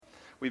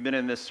We've been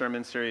in this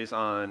sermon series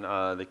on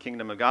the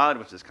kingdom of God,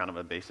 which is kind of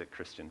a basic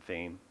Christian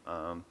theme.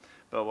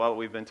 But what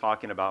we've been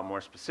talking about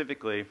more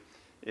specifically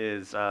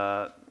is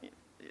why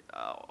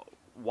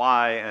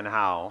and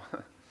how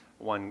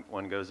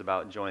one goes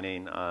about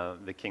joining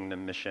the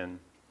kingdom mission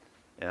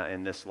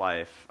in this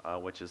life,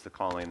 which is the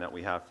calling that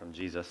we have from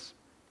Jesus.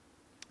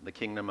 The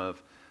kingdom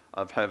of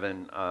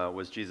heaven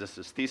was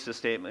Jesus' thesis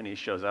statement. He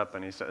shows up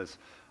and he says,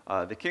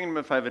 the kingdom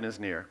of heaven is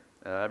near.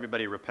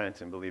 Everybody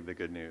repent and believe the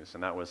good news.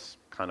 And that was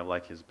kind of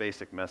like his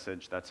basic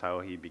message. That's how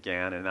he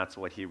began, and that's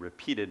what he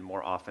repeated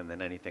more often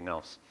than anything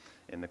else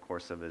in the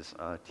course of his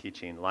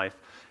teaching life.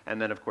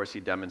 And then, of course, he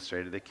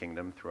demonstrated the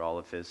kingdom through all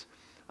of his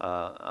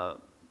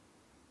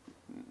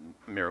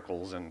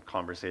miracles and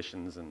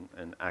conversations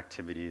and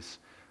activities.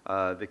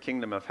 The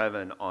kingdom of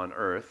heaven on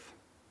earth,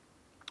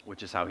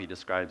 which is how he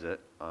describes it.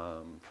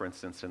 For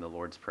instance, in the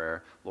Lord's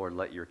Prayer, Lord,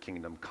 let your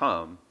kingdom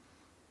come,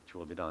 which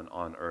will be done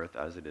on earth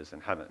as it is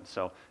in heaven.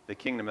 So the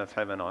kingdom of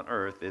heaven on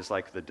earth is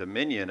like the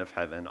dominion of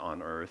heaven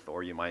on earth,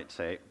 or you might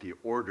say the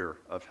order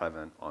of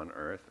heaven on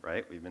earth,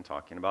 right? We've been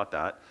talking about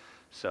that.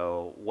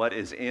 So what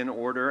is in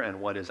order and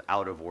what is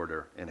out of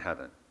order in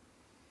heaven?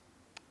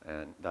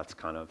 And that's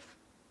kind of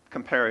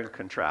compare and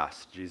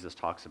contrast. Jesus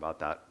talks about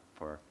that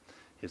for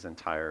his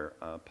entire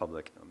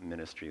public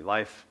ministry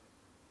life.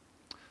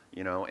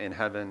 You know, in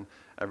heaven,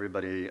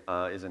 everybody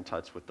is in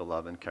touch with the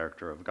love and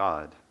character of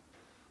God,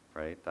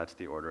 right? That's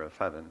the order of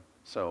heaven.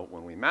 So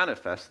when we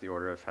manifest the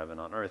order of heaven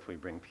on earth, we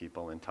bring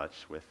people in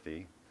touch with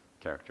the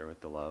character, with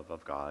the love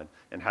of God.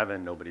 In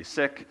heaven, nobody's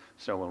sick,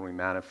 so when we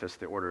manifest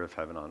the order of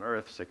heaven on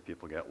earth, sick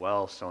people get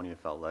well. Sonia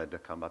felt led to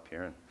come up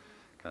here and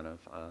kind of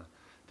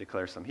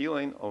declare some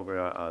healing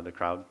over the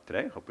crowd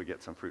today. Hope we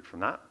get some fruit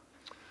from that.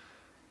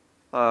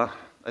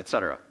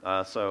 Etc.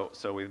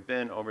 So we've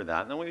been over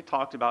that. And then we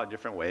talked about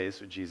different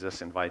ways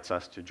Jesus invites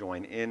us to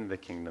join in the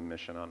kingdom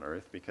mission on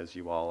earth because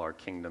you all are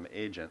kingdom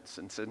agents.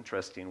 And it's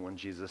interesting when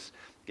Jesus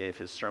gave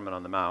his Sermon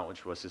on the Mount,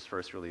 which was his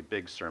first really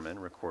big sermon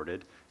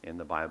recorded in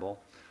the Bible,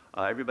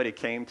 everybody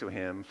came to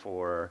him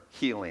for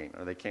healing,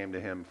 or they came to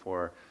him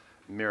for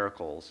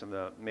miracles. And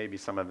maybe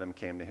some of them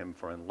came to him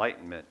for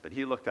enlightenment. But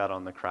he looked out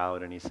on the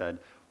crowd and he said,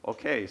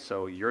 okay,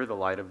 so you're the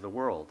light of the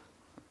world.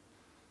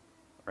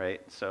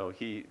 Right? So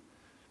he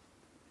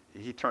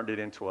turned it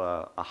into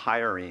a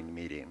hiring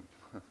meeting,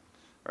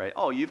 right?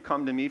 Oh, you've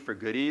come to me for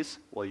goodies?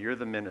 Well, you're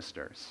the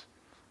ministers.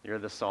 You're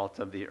the salt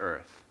of the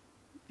earth.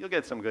 You'll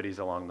get some goodies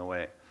along the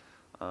way.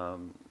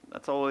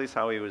 That's always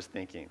how he was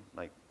thinking.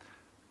 Like,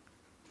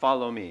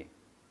 follow me,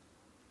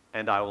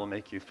 and I will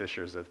make you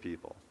fishers of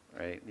people,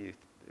 right?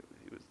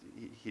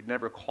 He'd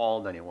never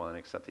called anyone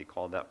except he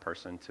called that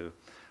person to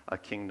a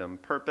kingdom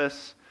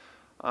purpose.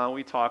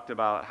 We talked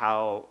about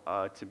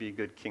how to be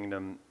good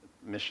kingdom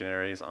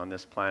missionaries on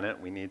this planet,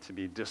 we need to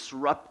be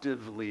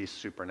disruptively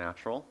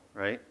supernatural,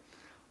 right?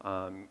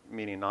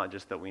 Meaning not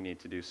just that we need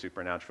to do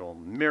supernatural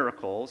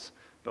miracles,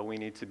 but we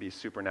need to be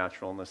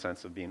supernatural in the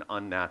sense of being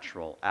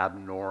unnatural,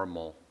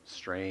 abnormal,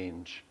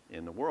 strange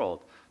in the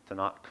world, to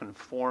not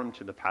conform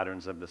to the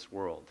patterns of this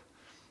world,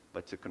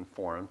 but to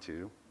conform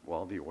to,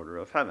 well, the order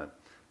of heaven.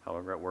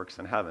 However it works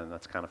in heaven,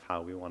 that's kind of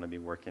how we want to be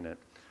working it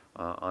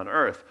on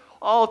earth.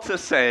 All to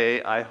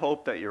say, I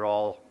hope that you're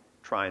all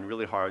trying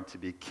really hard to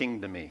be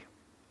kingdomy.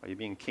 Are you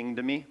being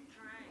kingdomy?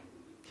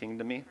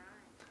 Kingdomy?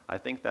 I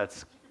think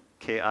that's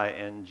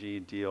K-I-N-G-D-O-M-Y,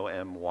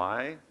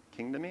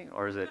 kingdomy,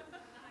 or is it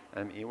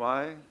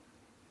M-E-Y?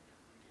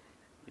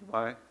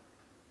 E-Y?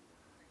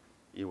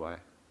 E-Y.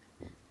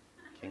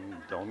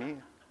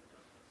 Kingdomy?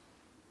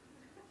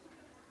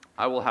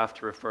 I will have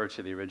to refer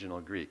to the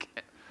original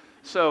Greek.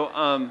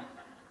 So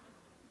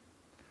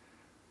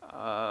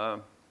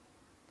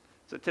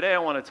today I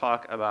want to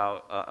talk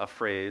about a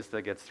phrase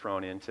that gets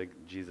thrown into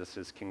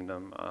Jesus'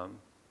 kingdom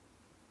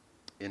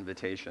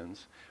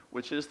invitations,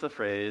 which is the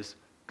phrase,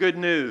 good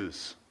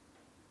news.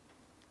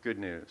 Good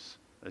news.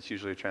 That's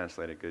usually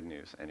translated good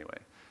news anyway.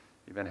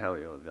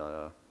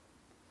 Evangelio,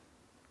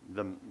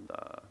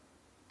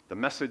 the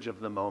message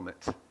of the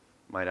moment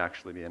might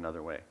actually be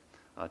another way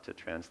to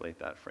translate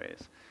that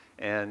phrase.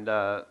 And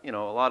you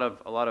know, a lot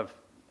of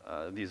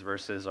these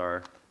verses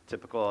are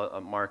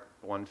typical. Mark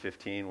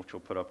 1:15, which we'll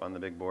put up on the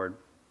big board,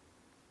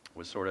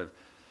 was sort of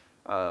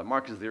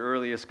Mark is the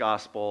earliest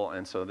gospel,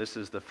 and so this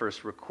is the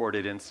first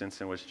recorded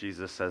instance in which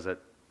Jesus says it.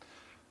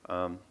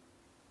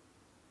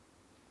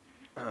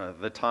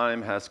 The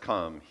time has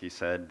come, he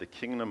said, the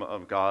kingdom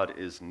of God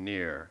is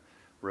near.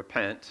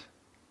 Repent,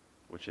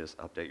 which is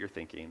update your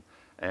thinking,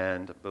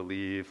 and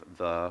believe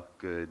the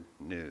good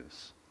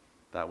news.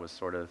 That was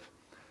sort of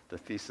the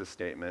thesis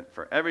statement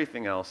for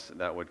everything else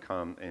that would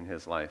come in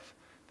his life.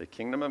 The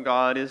kingdom of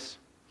God is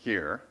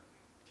here.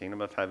 The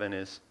kingdom of heaven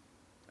is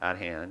at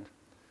hand.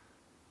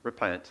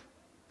 Repent,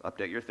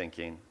 update your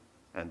thinking,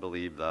 and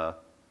believe the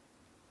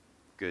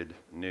good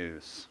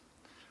news.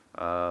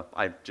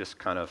 I just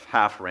kind of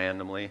half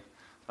randomly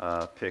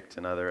picked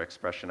another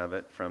expression of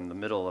it from the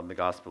middle of the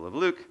Gospel of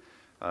Luke,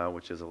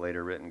 which is a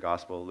later written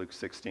gospel, Luke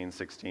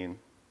 16:16.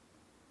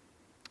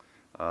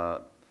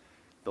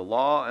 The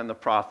law and the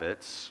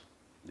prophets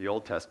the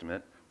Old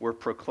Testament, were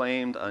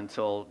proclaimed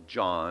until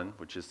John,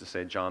 which is to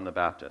say John the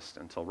Baptist,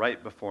 until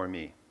right before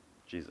me,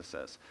 Jesus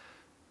says.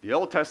 The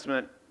Old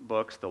Testament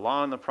books, the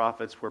law and the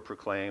prophets were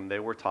proclaimed, they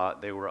were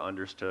taught, they were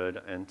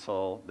understood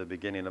until the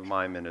beginning of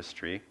my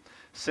ministry.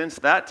 Since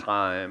that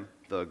time,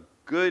 the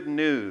good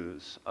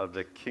news of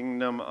the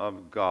kingdom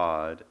of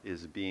God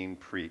is being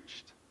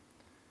preached.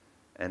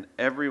 And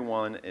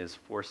everyone is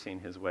forcing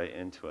his way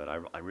into it.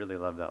 I really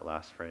love that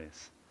last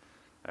phrase.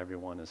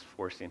 Everyone is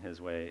forcing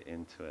his way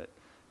into it.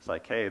 It's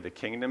like, hey, the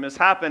kingdom is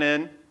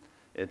happening.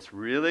 It's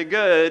really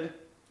good.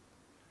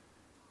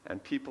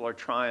 And people are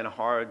trying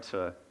hard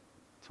to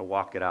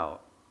walk it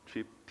out.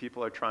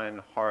 People are trying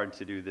hard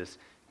to do this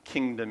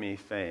kingdom-y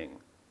thing. ...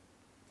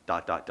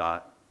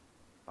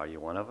 Are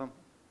you one of them?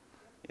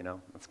 You know,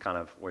 that's kind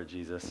of where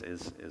Jesus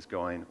is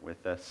going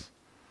with this.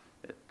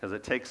 Because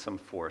it takes some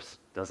force,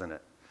 doesn't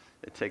it?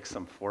 It takes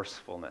some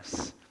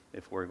forcefulness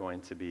if we're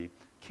going to be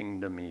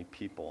kingdom-y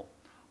people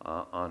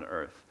on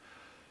earth.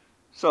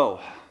 So,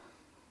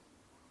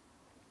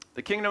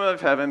 the kingdom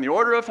of heaven, the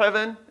order of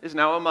heaven is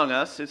now among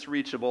us. It's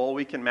reachable.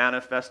 We can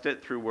manifest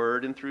it through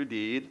word and through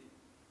deed.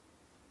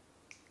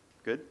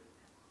 Good?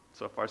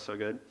 So far, so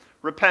good.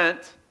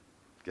 Repent.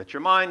 Get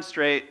your mind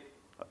straight.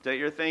 Update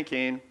your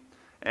thinking.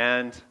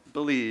 And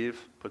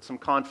believe. Put some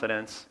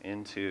confidence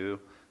into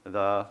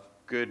the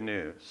good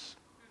news.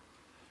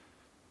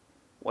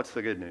 What's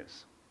the good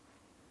news?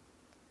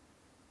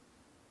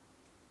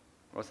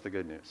 What's the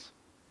good news?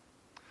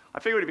 I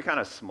figured it'd be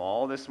kind of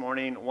small this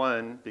morning.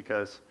 One,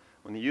 because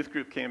when the youth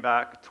group came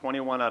back,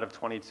 21 out of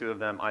 22 of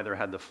them either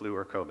had the flu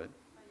or COVID.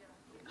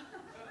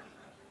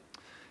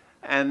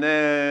 And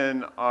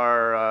then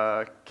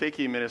our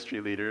Keiki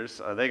ministry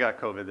leaders, they got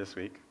COVID this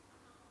week.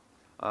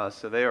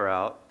 So they are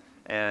out.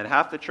 And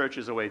half the church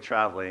is away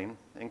traveling,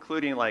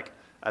 including, like,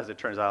 as it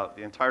turns out,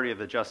 the entirety of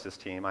the Justice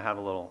team. I have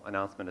a little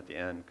announcement at the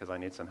end because I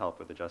need some help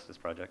with the Justice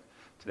Project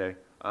today.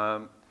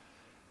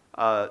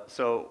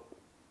 So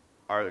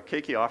our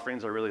Keiki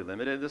offerings are really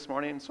limited this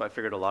morning, so I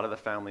figured a lot of the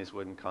families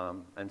wouldn't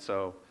come. And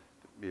so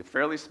it'd be a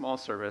fairly small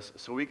service,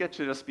 so we get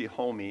to just be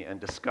homey and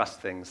discuss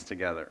things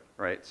together,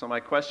 right? So my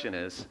question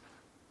is,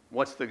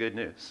 what's the good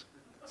news?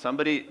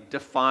 Somebody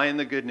define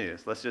the good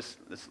news.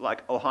 It's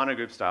like Ohana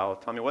Group style.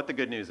 Tell me what the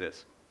good news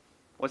is.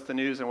 What's the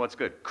news and what's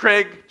good?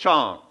 Craig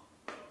Chong.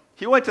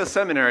 He went to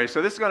seminary,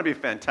 so this is going to be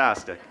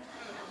fantastic.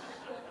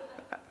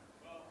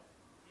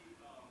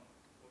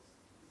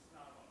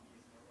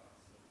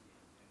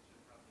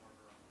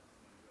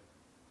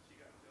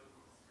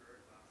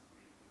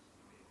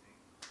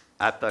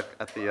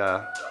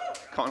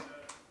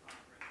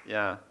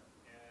 Yeah.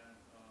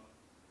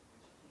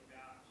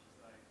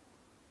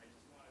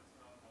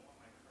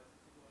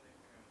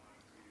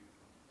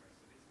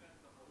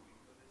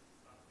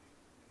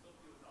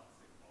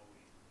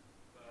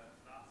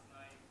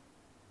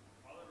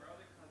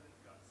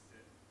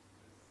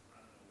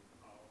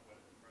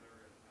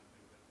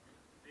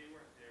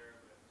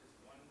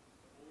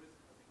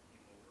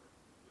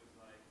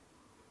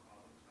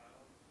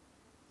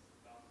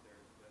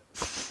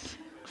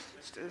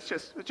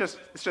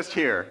 It's just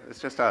here. It's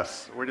just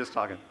us. We're just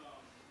talking.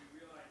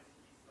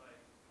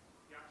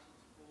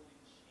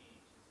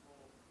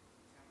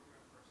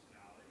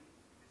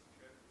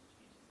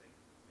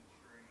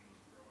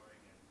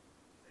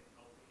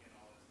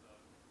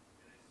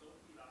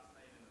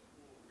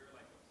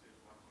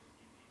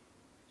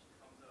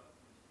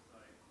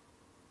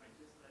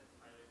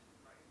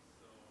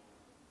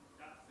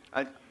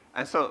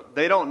 And so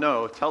they don't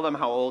know. Tell them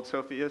how old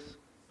Sophie is.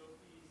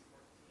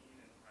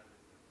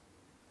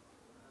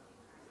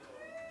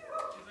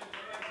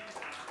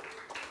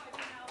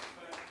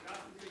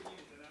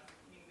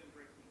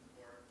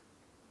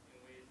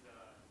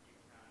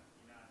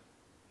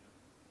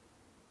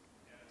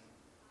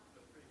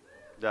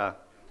 Yeah,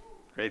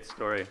 great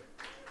story.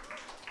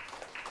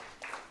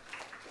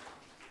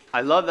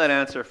 I love that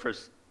answer for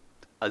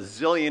a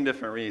zillion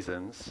different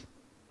reasons.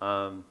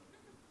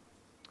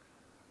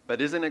 But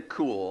isn't it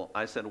cool?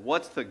 I said,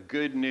 what's the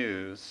good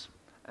news?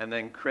 And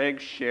then Craig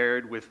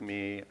shared with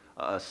me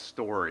a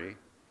story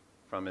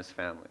from his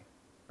family,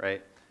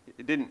 right?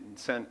 He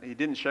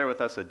didn't share with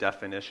us a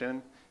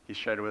definition. He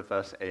shared with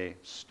us a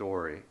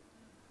story.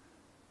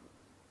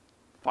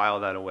 File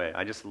that away.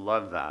 I just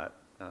love that.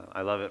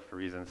 I love it for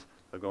reasons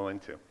I'll go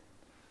into.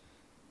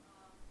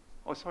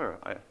 Oh, sorry.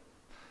 I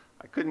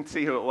couldn't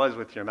see who it was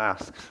with your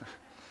mask.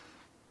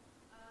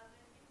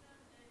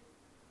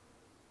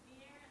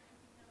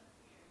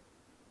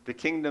 The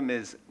kingdom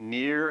is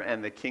near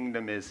and the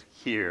kingdom is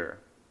here.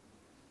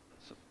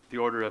 So the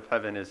order of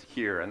heaven is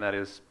here, and that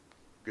is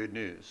good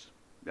news.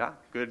 Yeah,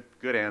 good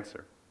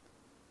answer.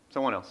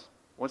 Someone else.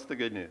 What's the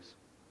good news?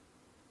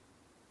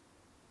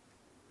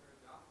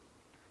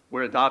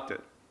 We're adopted.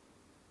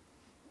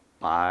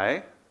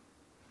 By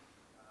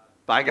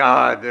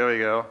God. There we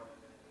go.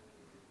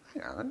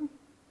 Yeah,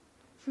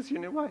 this is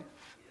your new wife.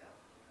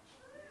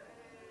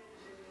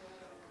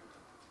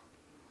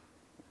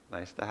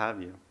 Nice to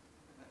have you.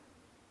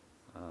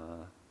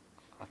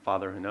 A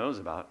father who knows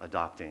about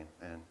adopting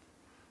and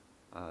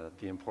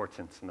the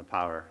importance and the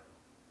power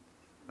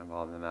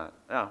involved in that.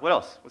 Yeah, what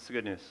else? What's the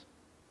good news?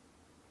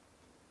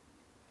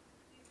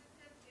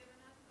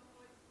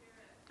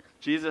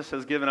 Jesus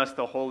has given us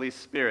the Holy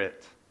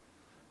Spirit.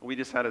 We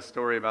just had a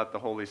story about the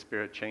Holy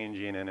Spirit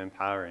changing and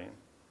empowering.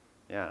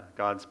 Yeah,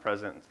 God's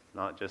presence,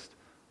 not just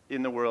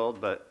in the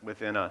world, but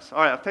within us.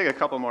 All right, I'll take a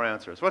couple more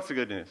answers. What's the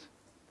good news?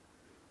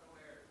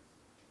 Co-heirs.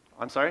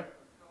 I'm sorry?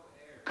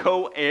 Co-heirs.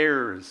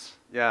 Co-heirs.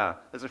 Yeah,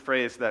 that's a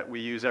phrase that we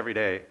use every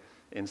day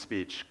in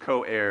speech.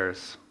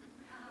 Co-heirs.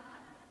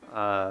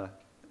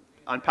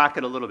 Unpack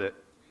it a little bit.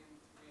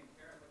 We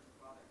inherit what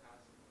the Father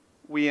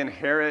has. We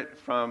inherit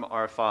from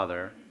our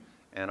Father,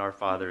 and our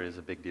Father is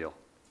a big deal.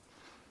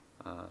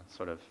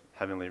 Sort of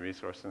heavenly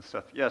resource and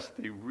stuff. Yes,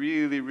 the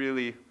really,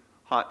 really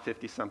hot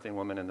 50-something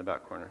woman in the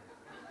back corner.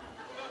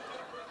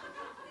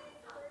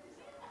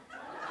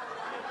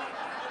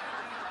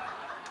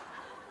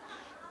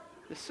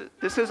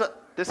 This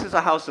is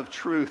a house of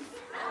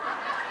truth.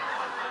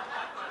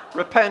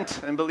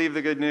 Repent and believe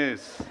the good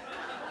news.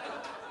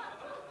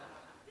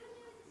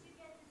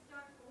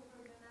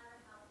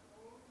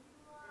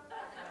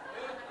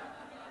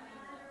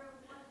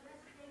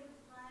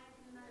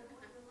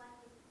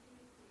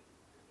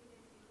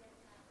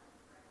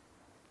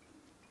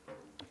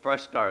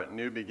 Fresh start,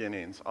 new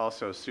beginnings,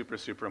 also super,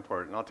 super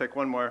important. I'll take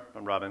one more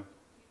from Robin.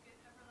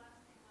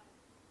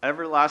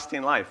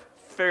 Everlasting life.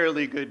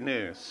 Fairly good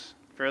news.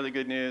 Fairly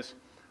good news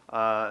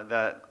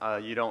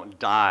that you don't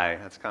die.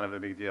 That's kind of a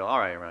big deal. All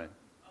right, Ryan.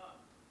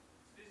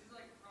 This is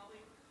like probably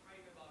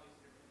kind of obvious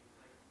to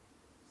everybody. Like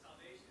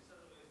salvation is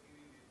something that's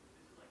giving you. This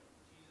is like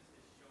Jesus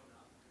has shown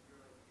up. If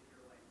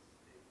you're like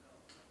they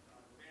felt like God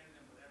abandoned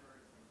them, whatever.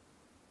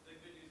 It's like,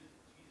 the good news is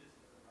Jesus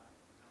has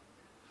arrived.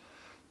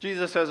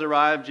 Jesus has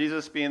arrived,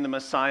 Jesus being the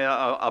Messiah,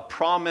 a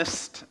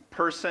promised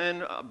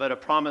person, but a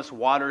promised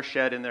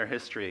watershed in their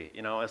history.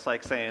 You know, it's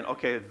like saying,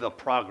 okay, the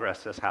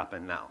progress has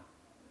happened now.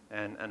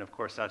 And of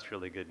course, that's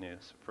really good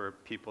news for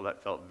people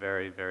that felt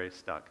very, very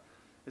stuck.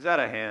 Is that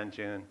a hand,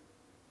 June?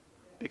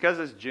 Because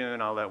it's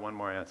June, I'll let one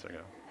more answer go.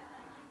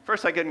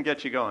 First, I couldn't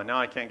get you going. Now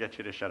I can't get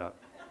you to shut up.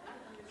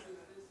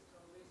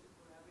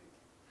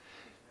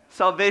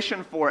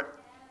 Salvation for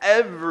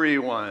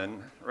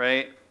everyone,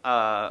 right?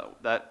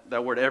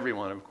 That word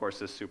everyone, of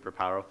course, is super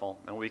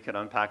powerful. And we can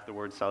unpack the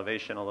word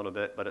salvation a little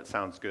bit, but it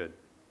sounds good,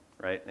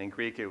 right? In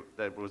Greek,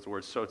 that was the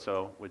word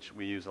sozo, which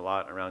we use a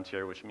lot around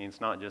here, which means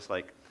not just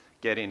like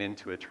getting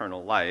into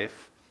eternal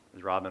life,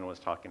 as Robin was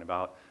talking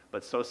about,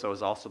 but sozo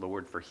is also the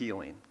word for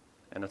healing.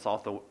 And it's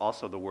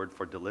also the word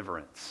for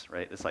deliverance,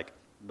 right? It's like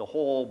the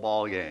whole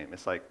ball game.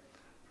 It's like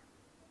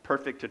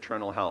perfect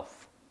eternal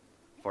health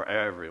for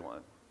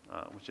everyone,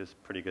 which is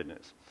pretty good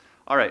news.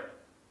 All right.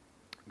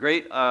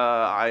 Great.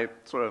 I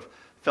sort of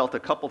felt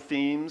a couple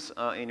themes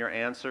in your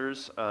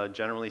answers,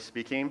 generally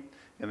speaking,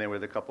 and they were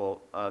the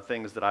couple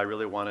things that I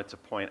really wanted to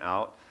point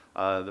out.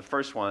 The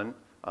first one,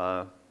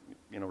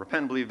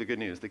 repent and believe the good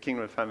news. The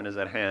kingdom of heaven is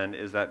at hand,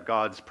 is that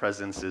God's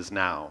presence is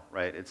now,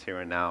 right? It's here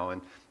and now,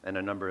 and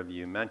a number of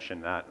you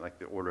mentioned that, like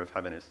the order of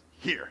heaven is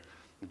here.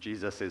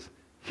 Jesus is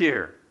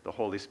here. The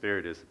Holy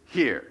Spirit is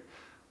here.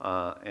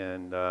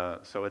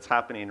 So it's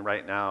happening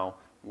right now.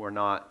 We're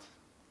not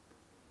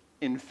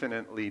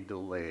infinitely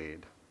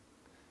delayed.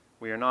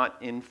 We are not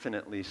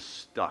infinitely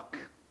stuck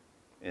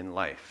in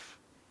life.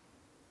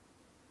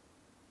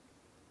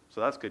 So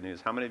that's good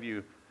news. How many of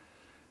you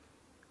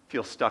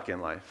feel stuck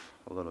in life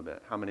a little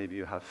bit? How many of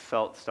you have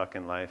felt stuck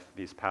in life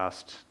these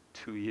past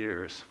 2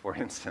 years, for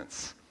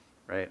instance,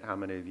 right? How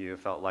many of you have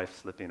felt life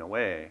slipping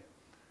away?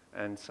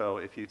 And so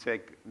if you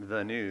take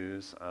the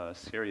news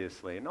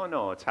seriously,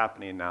 no, it's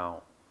happening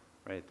now,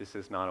 right? This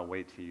is not a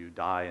wait till you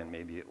die and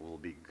maybe it will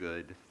be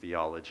good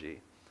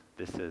theology.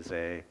 This is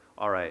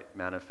all right,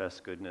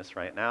 manifest goodness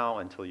right now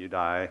until you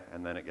die,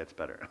 and then it gets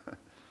better.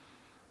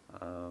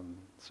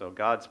 So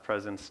God's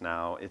presence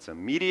now, it's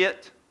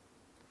immediate.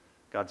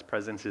 God's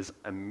presence is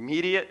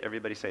immediate.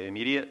 Everybody say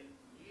immediate.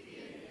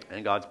 Immediate.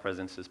 And God's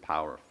presence is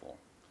powerful.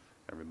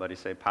 Everybody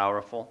say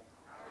powerful.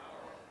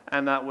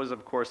 And that was,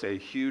 of course, a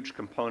huge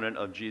component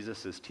of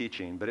Jesus'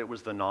 teaching, but it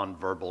was the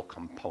nonverbal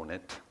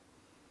component,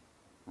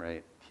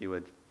 right? He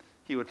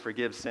would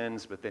forgive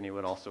sins, but then he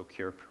would also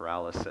cure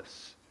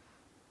paralysis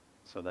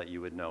so that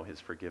you would know his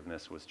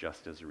forgiveness was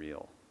just as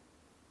real.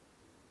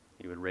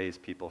 He would raise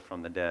people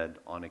from the dead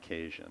on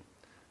occasion.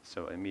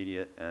 So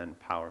immediate and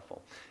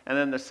powerful. And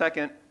then the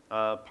second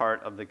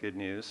part of the good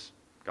news,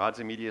 God's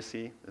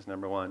immediacy is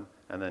number one,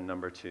 and then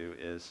number two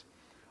is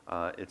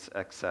it's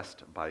accessed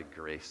by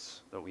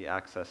grace, that we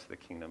access the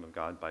kingdom of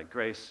God by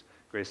grace.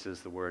 Grace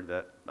is the word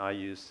that I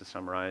use to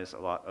summarize a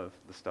lot of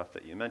the stuff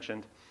that you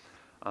mentioned.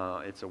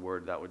 It's a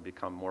word that would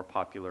become more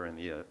popular in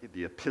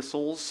the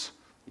epistles.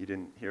 You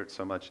didn't hear it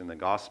so much in the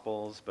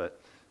Gospels,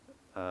 but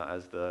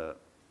as the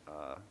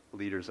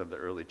leaders of the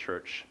early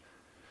church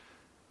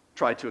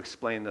tried to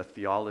explain the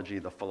theology,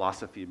 the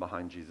philosophy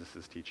behind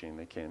Jesus'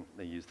 teaching,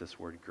 they use this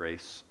word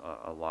grace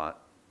a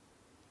lot.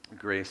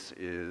 Grace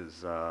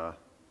is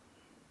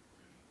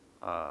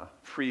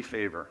free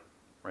favor,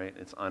 right?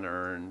 It's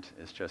unearned.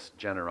 It's just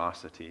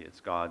generosity. It's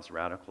God's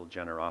radical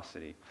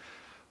generosity.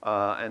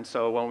 And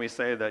so when we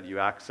say that you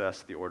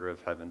access the order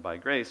of heaven by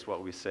grace,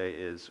 what we say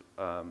is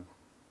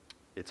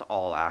it's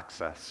all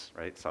access,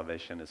 right?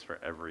 Salvation is for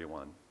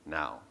everyone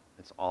now.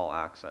 It's all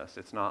access.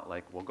 It's not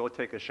like, well, go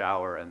take a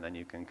shower and then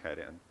you can cut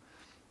in.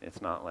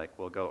 It's not like,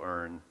 we'll go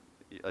earn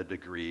a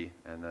degree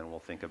and then we'll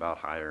think about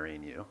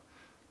hiring you.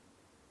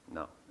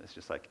 No, it's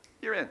just like,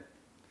 you're in.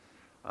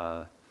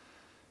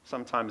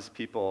 Sometimes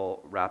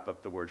people wrap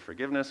up the word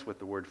forgiveness with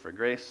the word for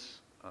grace.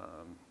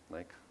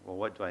 Like, well,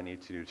 what do I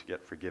need to do to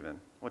get forgiven?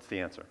 What's the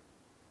answer?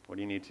 What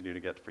do you need to do to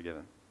get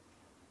forgiven?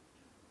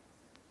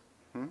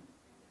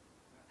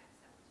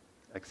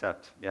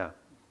 Accept, yeah.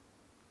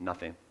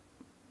 Nothing.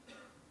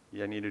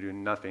 You need to do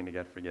nothing to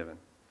get forgiven,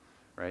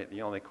 right?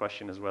 The only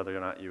question is whether or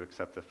not you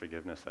accept the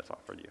forgiveness that's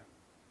offered you.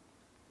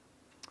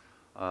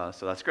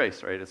 So that's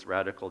grace, right? It's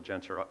radical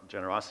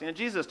generosity. And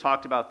Jesus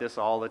talked about this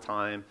all the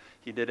time.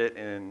 He did it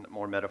in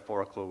more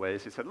metaphorical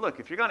ways. He said, look,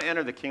 if you're going to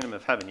enter the kingdom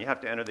of heaven, you have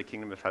to enter the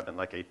kingdom of heaven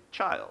like a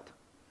child,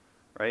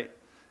 right?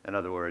 In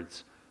other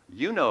words,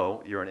 you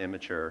know you're an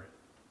immature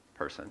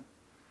person,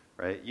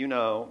 right? You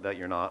know that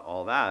you're not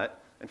all that.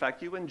 In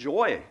fact, you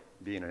enjoy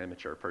being an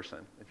immature person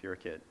if you're a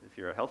kid. If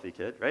you're a healthy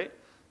kid, right?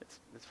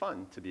 It's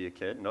fun to be a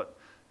kid.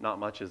 Not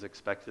much is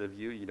expected of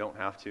you. You don't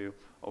have to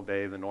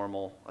obey the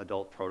normal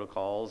adult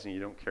protocols, and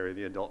you don't carry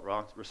the adult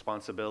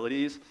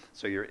responsibilities.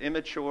 So you're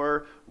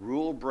immature,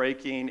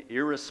 rule-breaking,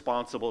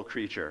 irresponsible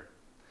creature.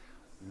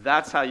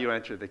 That's how you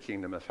enter the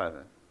kingdom of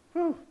heaven.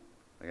 Whew.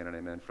 I got an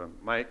amen from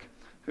Mike,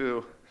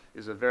 who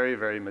is a very,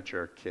 very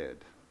mature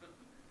kid.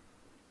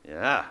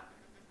 Yeah.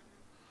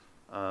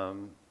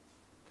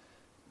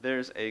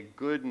 There's a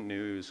good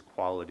news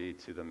quality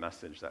to the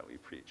message that we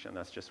preach, and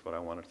that's just what I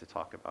wanted to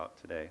talk about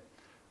today.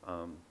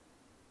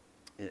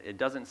 It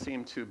doesn't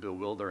seem too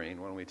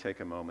bewildering when we take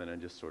a moment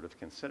and just sort of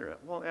consider it.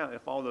 Well, yeah,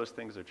 if all those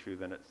things are true,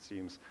 then it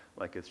seems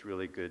like it's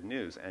really good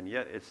news. And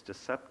yet it's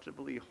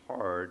deceptively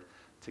hard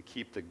to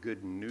keep the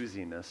good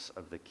newsiness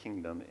of the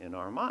kingdom in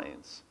our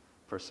minds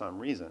for some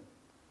reason.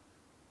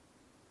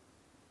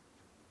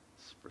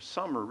 For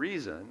some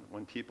reason,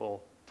 when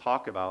people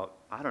talk about,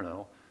 I don't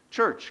know,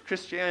 church,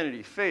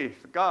 Christianity,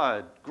 faith,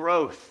 God,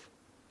 growth,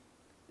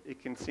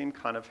 it can seem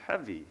kind of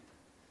heavy.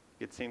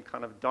 It seemed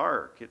kind of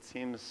dark. It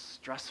seems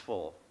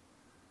stressful.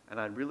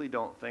 And I really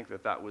don't think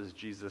that that was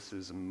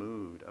Jesus'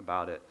 mood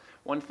about it.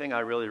 One thing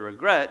I really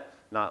regret,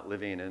 not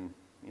living in,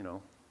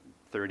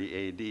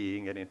 30 AD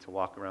and getting to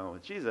walk around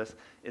with Jesus,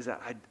 is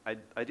that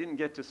I didn't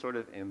get to sort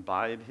of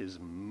imbibe his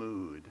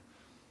mood,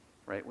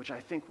 right? Which I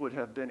think would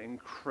have been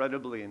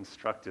incredibly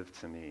instructive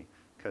to me,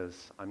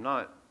 because I'm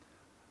not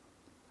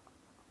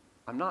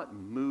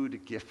mood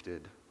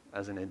gifted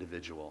as an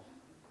individual.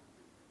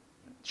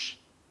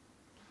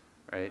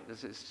 Right?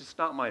 It's just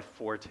not my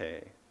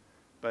forte.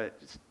 But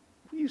just,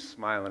 what are you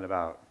smiling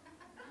about?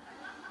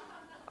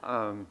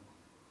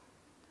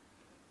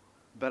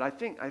 But I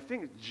think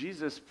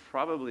Jesus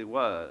probably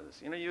was.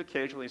 You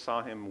occasionally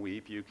saw him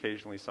weep. You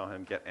occasionally saw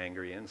him get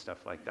angry and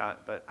stuff like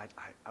that. But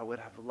I would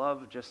have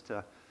loved just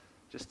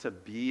to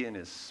be in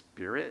his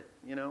spirit,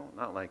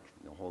 not like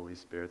the Holy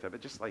Spirit,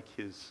 but just like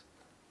his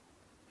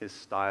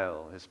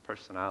style, his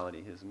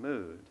personality, his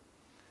mood.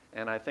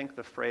 And I think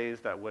the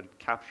phrase that would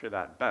capture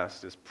that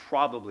best is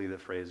probably the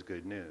phrase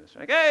good news.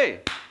 Like,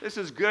 hey, this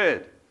is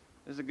good.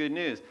 This is good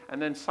news.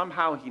 And then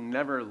somehow he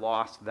never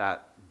lost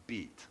that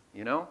beat,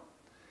 because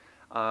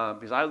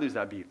I lose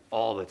that beat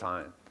all the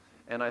time.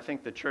 And I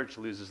think the church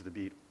loses the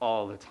beat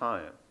all the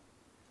time.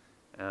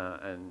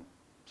 And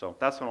so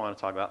that's what I want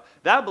to talk about.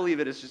 That, believe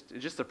it, is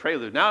just a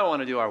prelude. Now I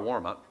want to do our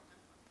warm-up,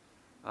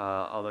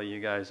 although you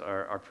guys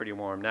are pretty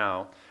warm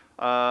now.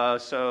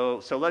 So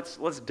let's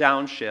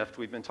downshift.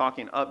 We've been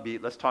talking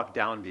upbeat. Let's talk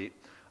downbeat.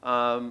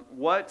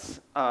 What's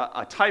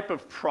a type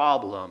of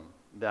problem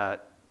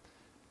that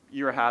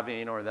you're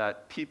having or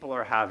that people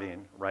are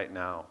having right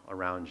now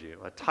around you?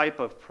 A type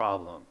of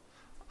problem.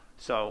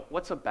 So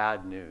what's a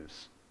bad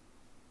news?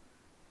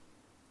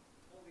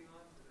 Holding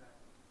on to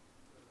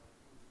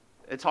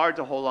that. It's hard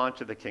to hold on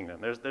to the kingdom.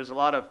 There's a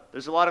lot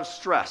of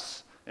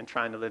stress in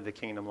trying to live the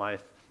kingdom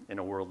life in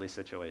a worldly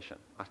situation.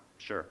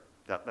 Sure.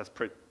 That's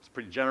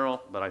pretty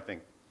general, but I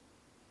think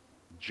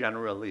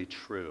generally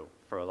true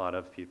for a lot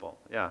of people.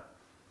 Yeah.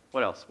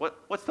 What else?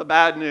 What's the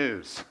bad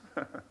news?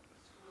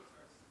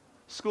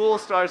 School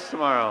starts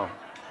tomorrow.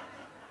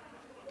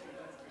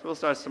 School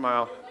starts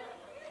tomorrow.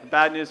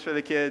 Bad news for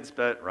the kids,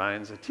 but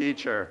Ryan's a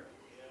teacher.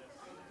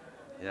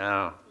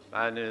 Yeah,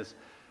 bad news.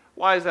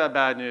 Why is that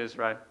bad news,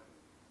 Ryan?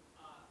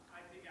 I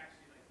think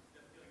actually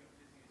the feeling of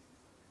busyness is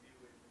something to do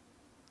with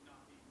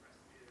not being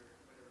rested or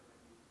whatever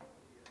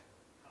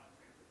might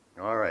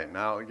be. All right,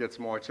 now it gets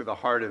more to the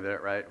heart of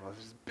it, right? Well,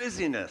 there's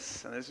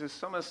busyness, and there's just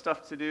so much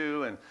stuff to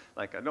do, and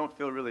I don't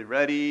feel really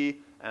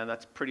ready, and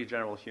that's pretty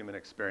general human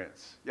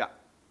experience. Yeah.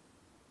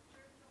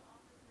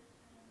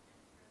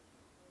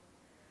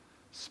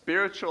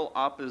 Spiritual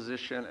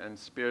opposition and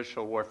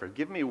spiritual warfare.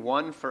 Give me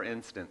one, for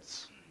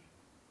instance.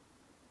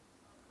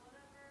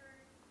 Whatever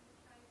you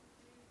try to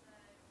do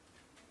that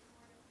is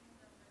more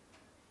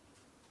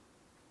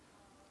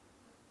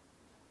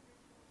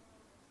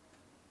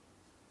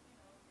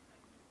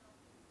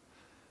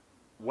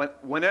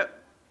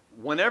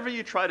Whenever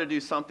you try to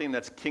do something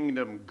that's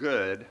kingdom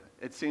good,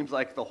 it seems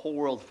like the whole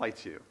world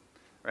fights you,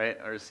 right?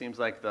 Or it seems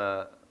like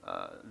the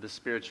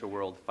spiritual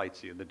world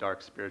fights you, the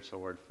dark spiritual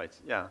world fights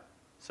you. Yeah.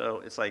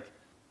 So it's like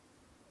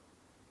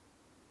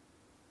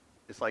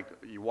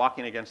you're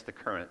walking against the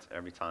current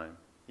every time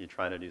you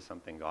try to do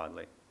something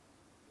godly.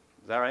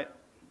 Is that right?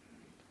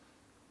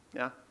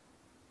 Yeah.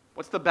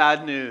 What's the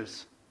bad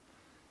news?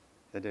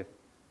 They do.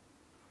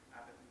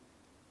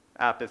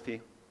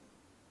 Apathy.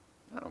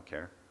 I don't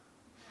care.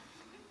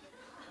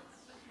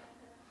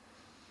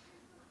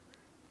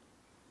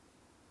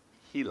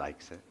 He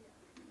likes it.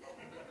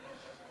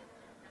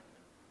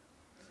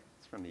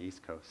 It's from the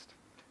East Coast.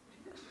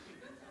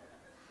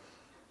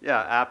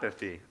 Yeah,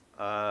 apathy.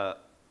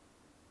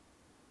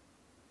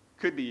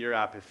 Could be your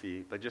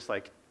apathy, but just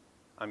like,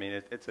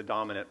 it's a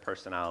dominant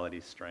personality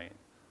strain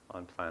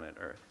on planet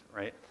Earth,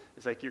 right?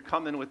 It's like you're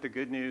coming with the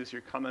good news,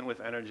 you're coming with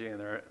energy, and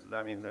they're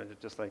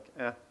just like,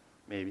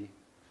 maybe.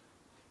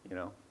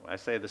 I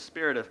say the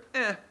spirit of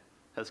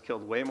has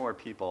killed way more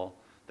people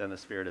than the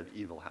spirit of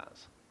evil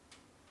has.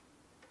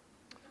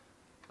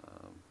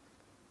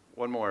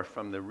 One more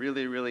from the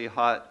really, really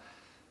hot,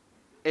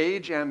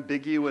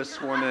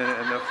 age-ambiguous woman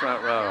in the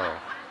front row.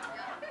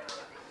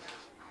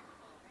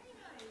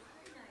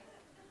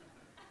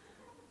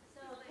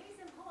 So, case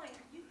in point,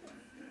 you could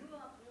screw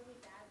up really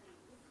badly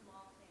with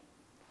small things.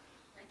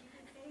 Like you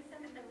could say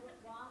something the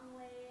wrong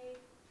way,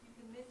 you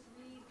can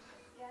misread the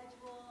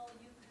schedule,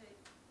 you could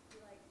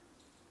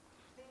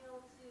fail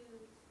to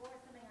score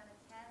something on a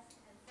test,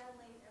 and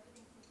suddenly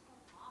everything seems so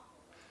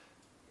awful.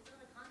 There's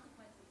other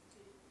consequences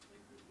to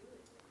things we do,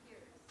 it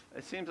appears.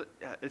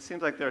 It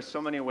seems like there are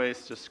so many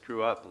ways to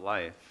screw up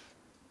life,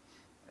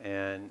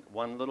 and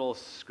one little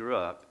screw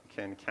up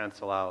can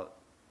cancel out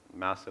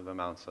massive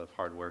amounts of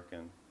hard work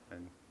and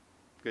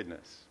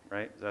goodness,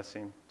 right? Does that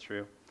seem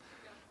true?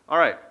 All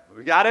right,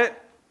 we got it?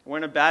 We're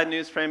in a bad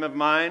news frame of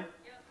mind?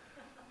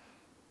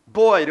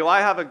 Boy, do I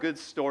have a good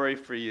story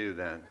for you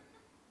then.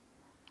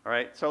 All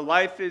right, so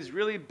life is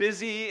really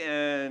busy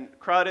and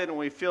crowded, and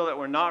we feel that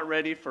we're not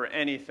ready for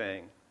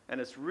anything. And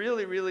it's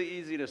really, really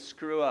easy to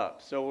screw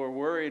up. So we're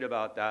worried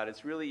about that.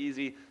 It's really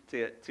easy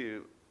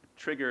to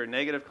trigger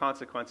negative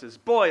consequences.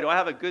 Boy, do I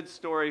have a good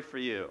story for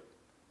you.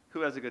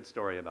 Who has a good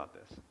story about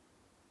this?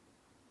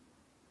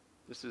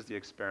 This is the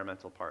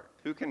experimental part.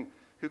 Who can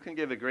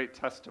give a great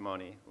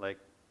testimony like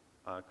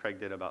Craig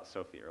did about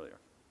Sophie earlier?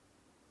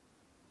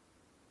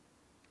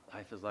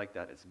 Life is like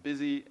that. It's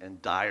busy and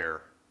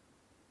dire.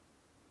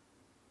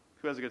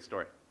 Who has a good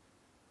story?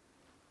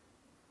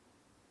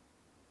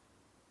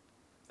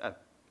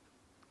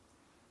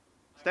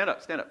 Stand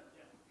up, stand up.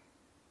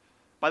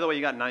 By the way,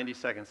 you got 90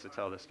 seconds to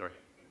tell this story.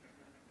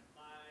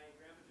 My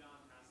grandpa John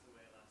passed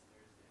away last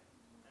Thursday,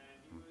 and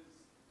he was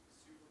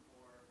super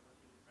poor, went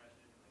through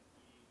depression,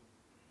 eating,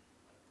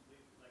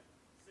 completely,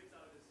 6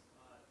 out of his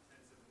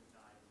 10 siblings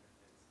died in their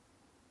kids.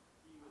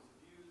 He was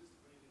abused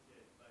when he was a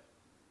kid, but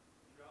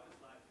throughout his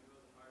life, he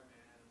was a hard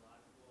man, and a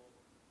lot of people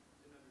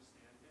didn't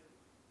understand him.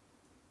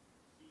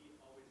 He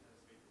always had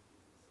his faith in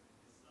Jesus, and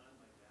his son,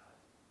 my dad,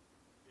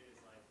 is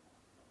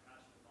a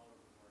passionate follower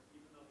of the Lord,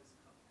 even though his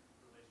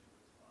relationship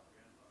with his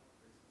grandfather,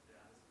 his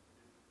dad,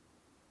 is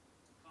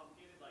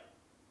complicated.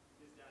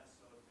 His dad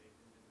sowed faith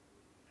in him,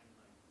 and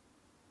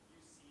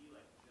you see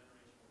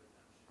generational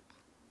redemption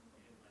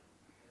in him,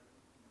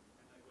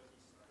 and what he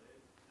started,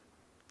 and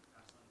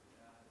passed on to his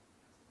dad, and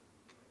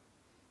passed on to me.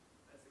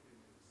 That's the good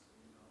news,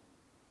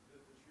 the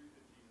truth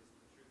of Jesus,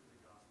 the truth of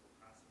the gospel,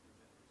 passing through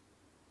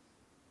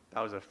generations.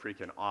 That was a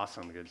freaking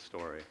awesome good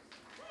story.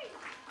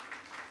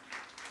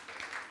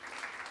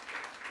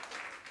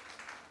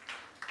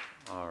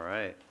 All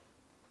right.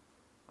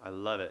 I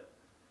love it.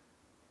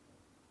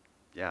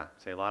 Yeah,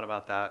 say a lot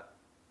about that,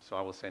 so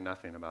I will say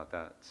nothing about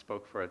that. It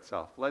spoke for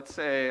itself. Let's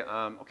say,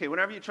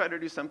 whenever you try to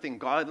do something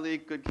godly,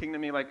 good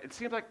kingdom-y, it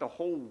seems like the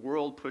whole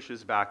world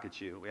pushes back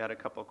at you. We had a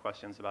couple of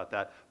questions about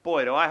that.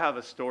 Boy, do I have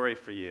a story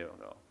for you,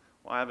 though.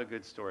 Well, I have a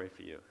good story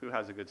for you. Who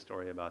has a good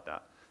story about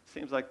that?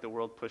 Seems like the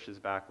world pushes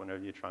back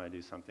whenever you try to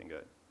do something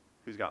good.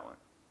 Who's got one?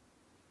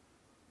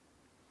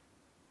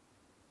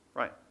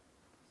 Right.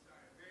 Sorry,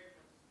 very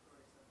much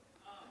story.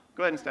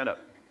 Go ahead and stand up.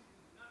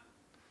 Not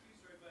a huge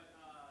story, but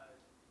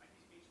I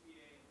teach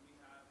HBA, and we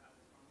have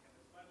this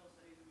on-campus Bible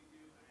studies that we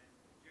do, and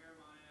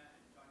Jeremiah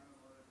and John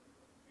Yamamoto,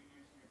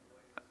 juniors, senior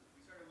boys,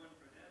 we started one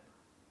for them,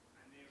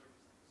 and they were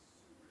just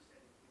super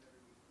steady, came every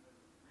week, and it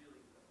was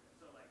really good.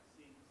 So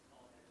seeing this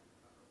tall head in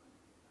the front of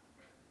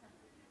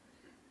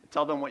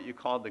Tell them what you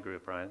called the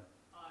group, Ryan.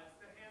 It's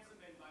the Handsome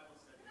Men Bible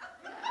Study.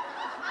 Because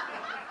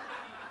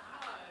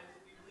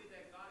we believe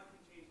that God can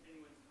change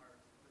anyone's heart,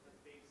 but the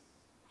face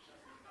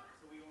doesn't God.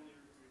 So we only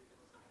recruit the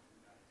most handsome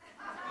guys.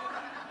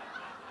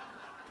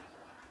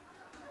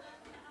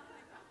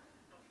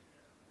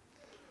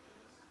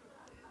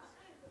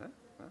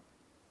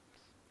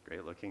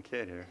 Great looking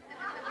kid here.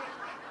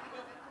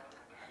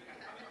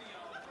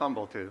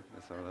 Humble too,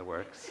 that's how that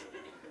works.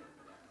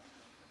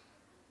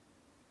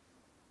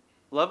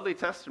 lovely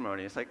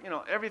testimony. It's like,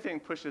 everything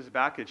pushes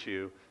back at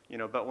you,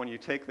 but when you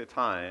take the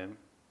time,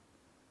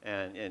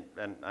 and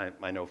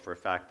I know for a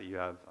fact that you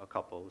have a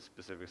couple of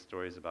specific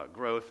stories about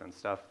growth and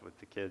stuff with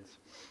the kids.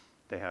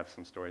 They have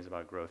some stories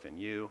about growth in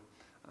you.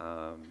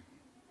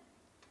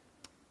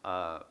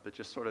 But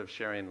just sort of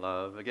sharing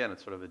love. Again,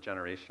 it's sort of a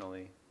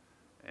generationally.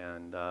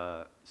 And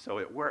so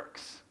it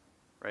works,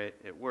 right?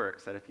 It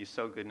works that if you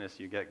sow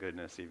goodness, you get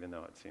goodness, even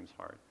though it seems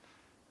hard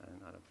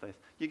and out of place.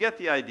 You get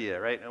the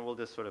idea, right? And we'll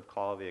just sort of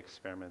call the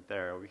experiment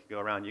there. We could go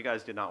around. You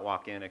guys did not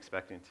walk in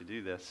expecting to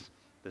do this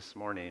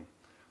morning.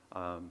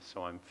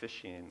 So I'm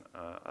fishing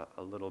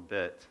a little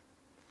bit.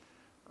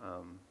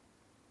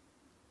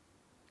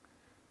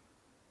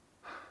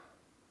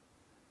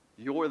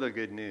 You're the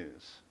good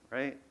news,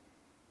 right?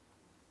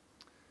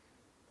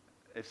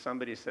 If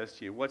somebody says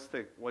to you, what's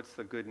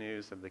the good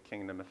news of the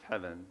kingdom of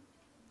heaven?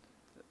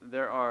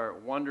 There are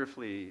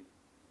wonderfully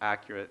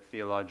accurate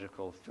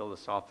theological,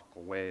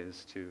 philosophical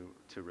ways to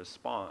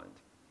respond.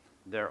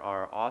 There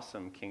are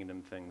awesome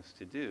kingdom things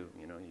to do.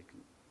 You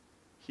can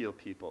heal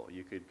people.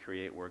 You could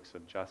create works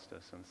of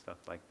justice and stuff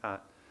like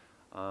that.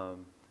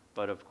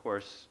 But of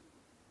course,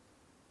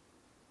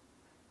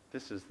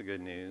 this is the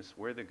good news.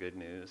 We're the good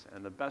news.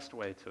 And the best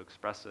way to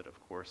express it, of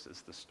course,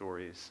 is the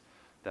stories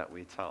that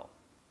we tell.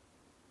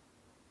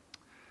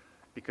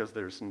 Because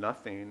there's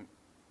nothing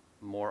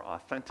more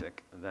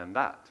authentic than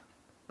that.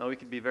 Now, we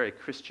could be very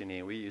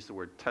Christian-y. We use the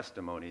word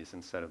testimonies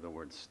instead of the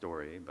word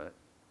story, but,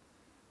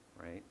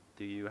 right?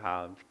 Do you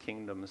have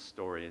kingdom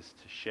stories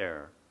to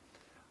share?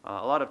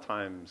 A lot of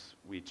times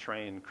we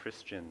train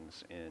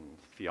Christians in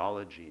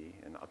theology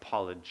and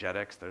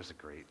apologetics. There's a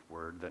great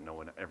word that no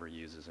one ever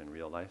uses in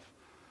real life.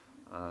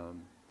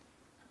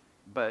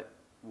 But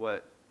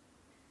what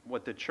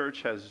the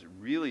church has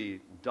really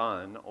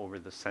done over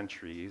the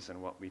centuries,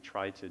 and what we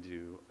try to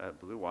do at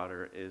Blue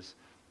Water, is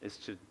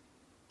to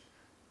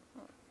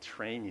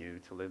train you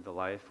to live the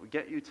life. We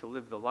get you to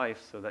live the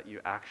life so that you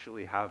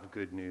actually have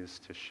good news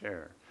to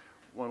share.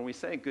 When we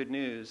say good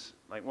news,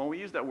 like when we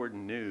use that word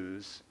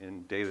news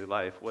in daily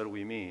life, what do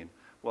we mean?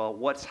 Well,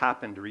 what's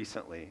happened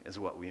recently is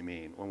what we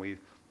mean. When we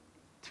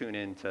tune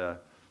into,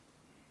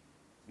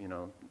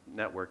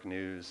 network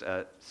news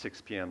at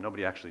 6 p.m.,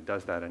 nobody actually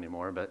does that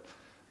anymore, but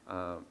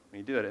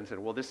we do it and said,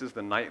 well, this is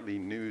the nightly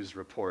news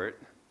report.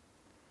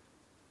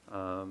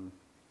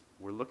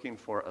 We're looking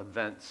for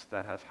events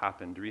that have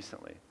happened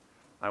recently.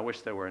 I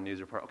wish there were a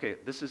news report. Okay,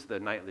 this is the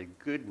nightly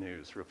good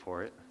news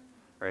report,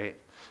 right?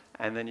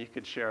 And then you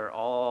could share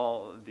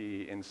all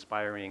the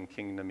inspiring,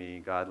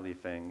 kingdom-y, godly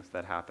things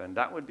that happen.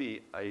 That would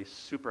be a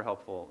super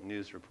helpful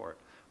news report.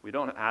 We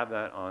don't have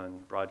that on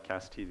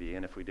broadcast TV,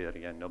 and if we did,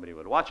 again, nobody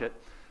would watch it.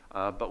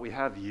 But we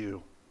have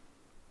you,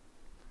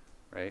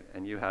 right?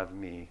 And you have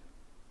me.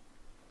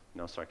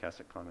 No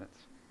sarcastic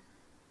comments.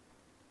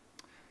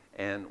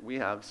 And we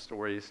have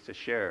stories to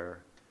share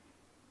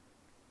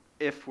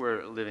if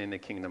we're living the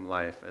kingdom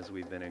life as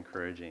we've been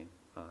encouraging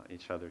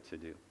each other to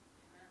do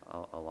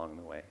along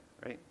the way,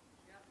 right?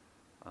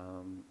 Yep.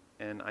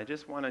 And I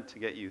just wanted to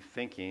get you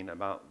thinking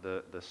about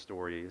the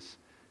stories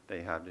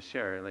they have to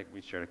share. Like,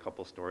 we shared a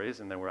couple stories,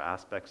 and there were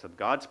aspects of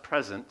God's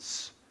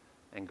presence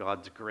and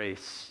God's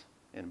grace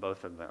in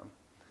both of them.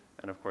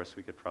 And of course,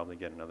 we could probably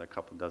get another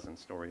couple dozen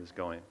stories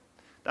going.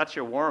 That's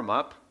your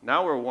warm-up.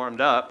 Now we're warmed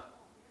up.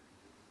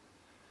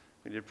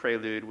 We did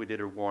prelude, we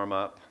did a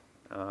warm-up.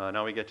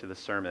 Now we get to the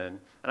sermon.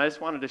 And I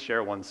just wanted to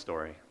share one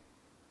story.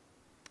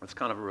 It's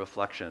kind of a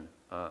reflection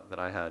that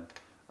I had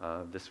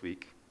this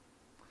week.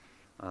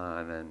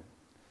 And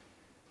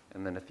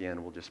then at the end,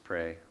 we'll just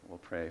pray. We'll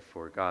pray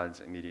for God's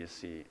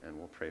immediacy, and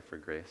we'll pray for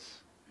grace.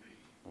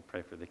 We'll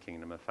pray for the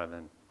kingdom of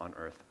heaven on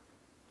earth.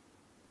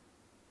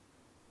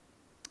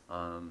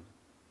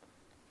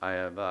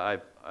 I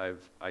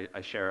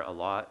share a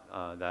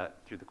lot that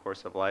through the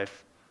course of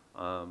life,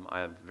 I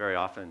have very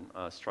often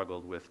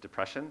struggled with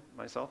depression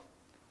myself.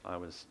 I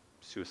was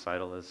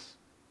suicidal as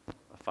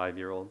a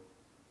 5-year-old.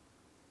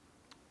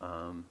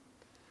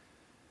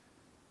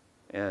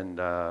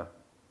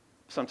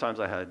 Sometimes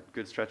I had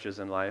good stretches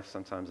in life,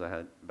 sometimes I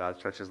had bad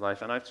stretches in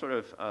life, and I've sort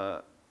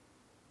of,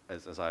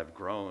 as I've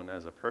grown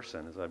as a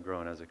person, as I've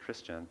grown as a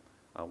Christian,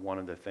 one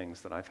of the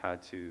things that I've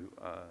had to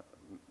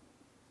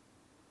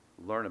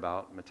learn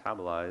about,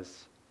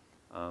 metabolize,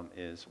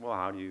 is, well,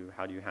 how do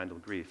you handle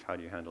grief? How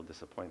do you handle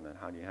disappointment?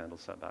 How do you handle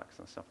setbacks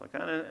and stuff like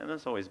that? And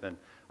it's always been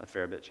a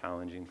fair bit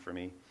challenging for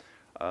me.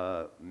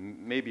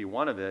 Maybe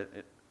one of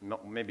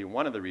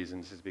the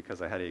reasons is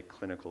because I had a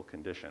clinical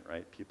condition,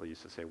 right? People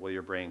used to say, well,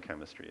 your brain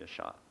chemistry is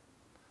shot.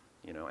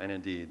 And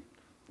indeed,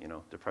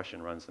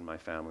 depression runs in my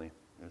family.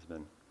 There's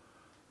been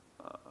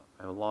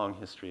a long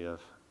history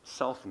of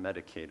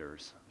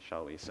self-medicators,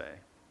 shall we say,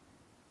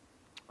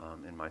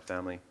 in my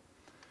family.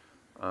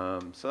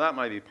 So that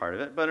might be part of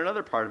it. But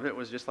another part of it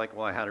was just like,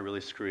 well, I had a really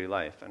screwy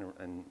life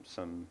and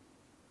some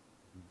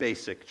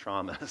basic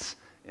traumas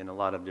in a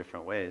lot of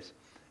different ways,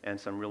 and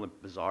some really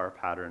bizarre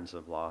patterns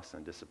of loss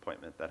and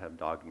disappointment that have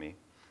dogged me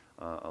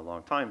a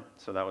long time.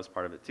 So that was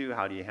part of it too.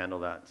 How do you handle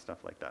that?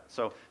 Stuff like that.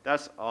 So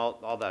that's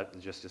all that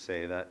is just to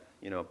say that,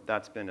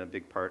 that's been a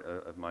big part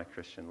of my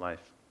Christian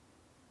life.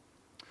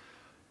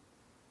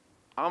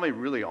 I'll be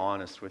really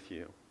honest with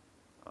you.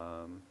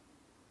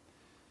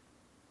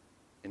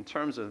 In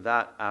terms of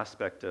that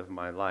aspect of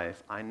my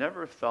life, I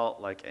never felt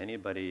like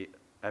anybody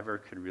ever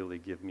could really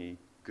give me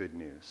good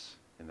news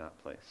in that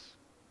place.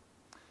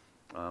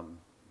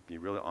 Be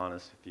really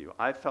honest with you.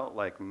 I felt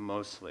like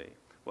mostly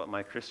what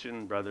my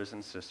Christian brothers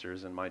and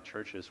sisters in my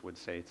churches would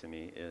say to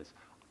me is,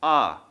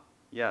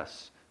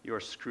 yes, you're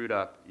screwed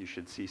up, you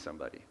should see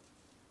somebody.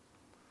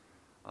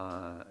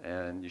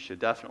 And you should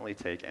definitely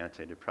take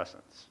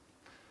antidepressants.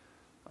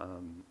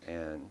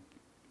 And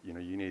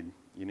you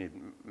need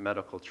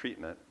medical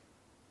treatment.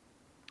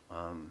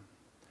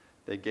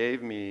 They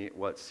gave me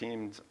what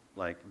seemed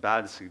like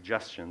bad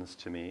suggestions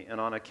to me, and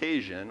on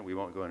occasion, we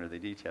won't go into the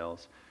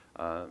details,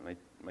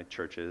 my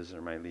churches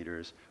or my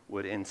leaders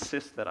would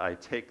insist that I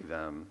take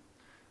them,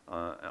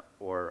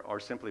 or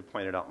simply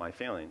pointed out my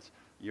failings.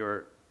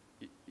 You're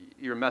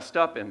messed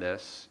up in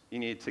this. You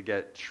need to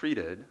get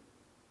treated,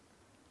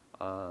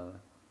 and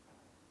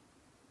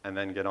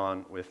then get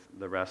on with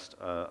the rest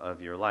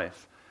of your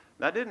life.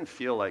 That didn't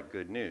feel like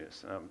good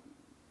news.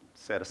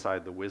 Set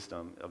aside the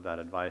wisdom of that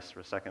advice for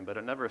a second, but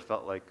it never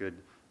felt like good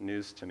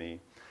news to me.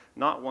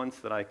 Not once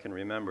that I can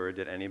remember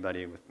did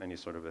anybody with any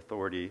sort of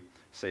authority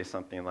say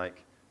something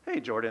like, "Hey,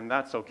 Jordan,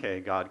 that's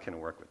okay. God can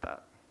work with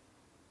that."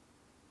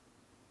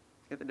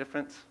 Get the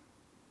difference?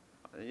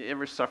 You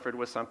ever suffered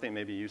with something?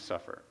 Maybe you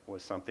suffer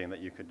with something that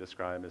you could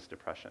describe as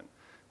depression.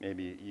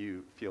 Maybe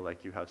you feel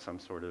like you have some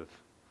sort of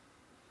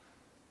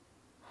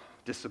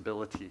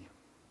disability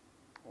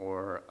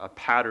or a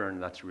pattern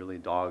that's really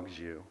dogs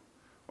you,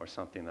 or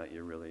something that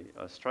you're really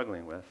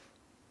struggling with.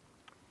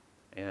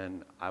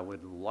 And I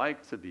would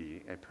like to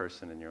be a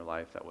person in your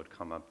life that would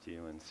come up to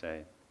you and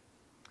say,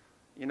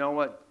 "You know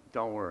what?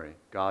 Don't worry.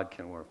 God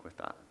can work with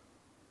that."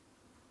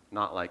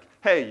 Not like,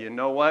 "Hey, you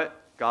know what?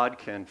 God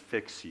can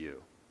fix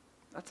you."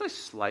 That's a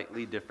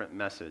slightly different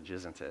message,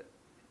 isn't it?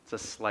 It's a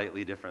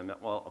slightly different,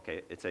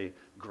 it's a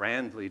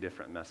grandly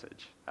different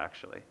message,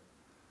 actually.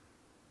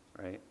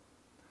 Right?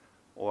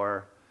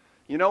 Or,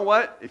 "You know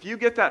what? If you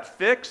get that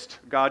fixed,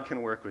 God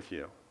can work with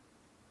you."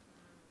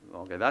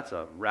 Okay, that's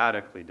a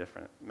radically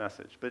different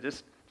message. But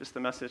just the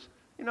message,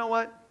 "You know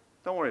what?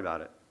 Don't worry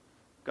about it.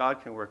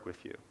 God can work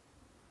with you.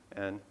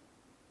 And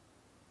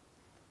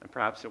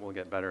perhaps it will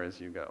get better as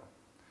you go."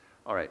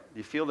 All right, do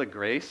you feel the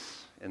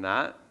grace in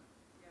that?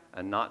 Yeah.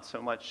 And not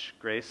so much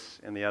grace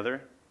in the other?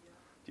 Yeah.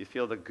 Do you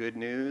feel the good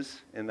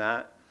news in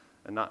that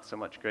and not so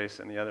much grace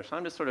in the other? So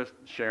I'm just sort of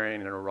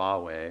sharing in a raw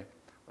way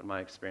what my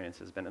experience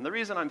has been. And the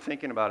reason I'm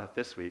thinking about it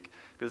this week,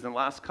 because in the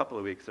last couple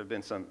of weeks there have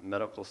been some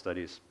medical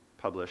studies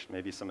published.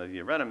 Maybe some of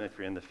you read them if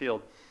you're in the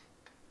field.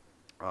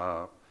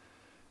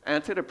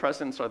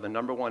 Antidepressants are the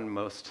 #1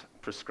 most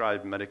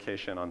prescribed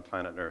medication on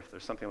planet Earth.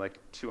 There's something like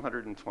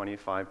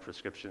 225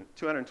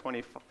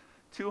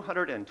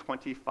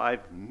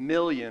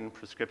 million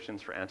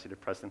prescriptions for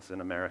antidepressants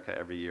in America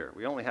every year.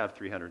 We only have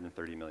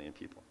 330 million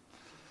people.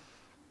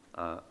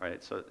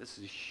 Right, so this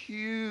is a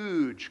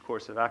huge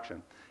course of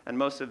action. And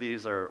most of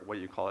these are what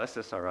you call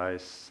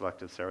SSRIs,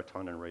 selective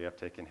serotonin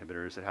reuptake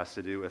inhibitors. It has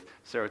to do with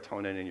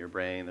serotonin in your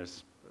brain.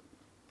 There's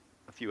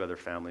a few other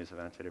families of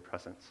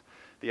antidepressants.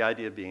 The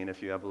idea being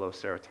if you have low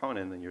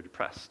serotonin, then you're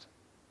depressed.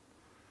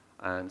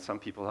 And some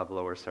people have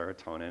lower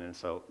serotonin, and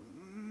so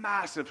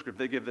massive script.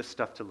 They give this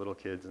stuff to little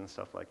kids and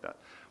stuff like that.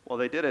 Well,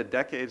 they did a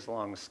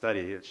decades-long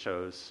study. It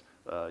shows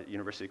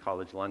University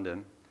College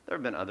London. There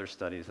have been other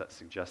studies that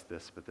suggest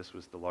this, but this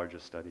was the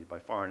largest study by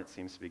far, and it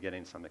seems to be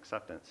getting some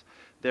acceptance.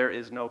 There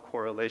is no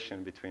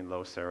correlation between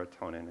low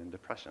serotonin and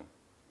depression,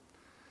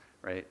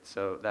 right?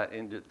 So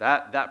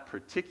that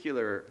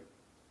particular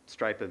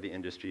stripe of the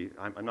industry,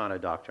 I'm not a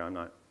doctor, I'm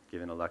not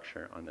giving a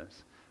lecture on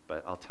this,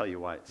 but I'll tell you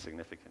why it's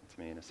significant to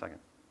me in a second.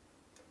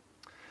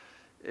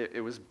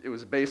 It was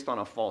based on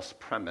a false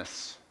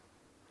premise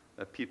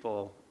that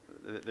people,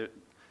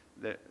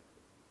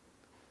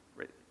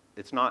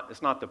 it's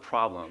not the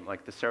problem.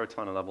 Like the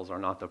serotonin levels are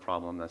not the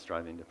problem that's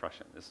driving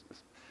depression.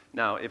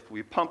 Now, if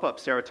we pump up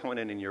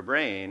serotonin in your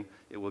brain,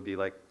 it will be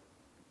like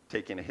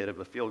taking a hit of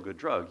a feel-good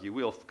drug. You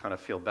will kind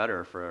of feel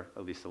better for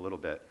at least a little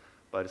bit,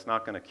 but it's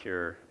not going to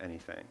cure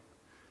anything,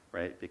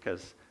 right?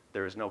 Because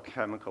there is no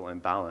chemical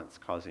imbalance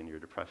causing your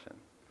depression.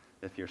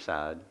 If you're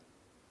sad,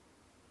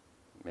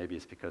 maybe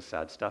it's because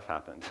sad stuff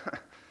happened,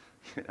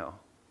 you know.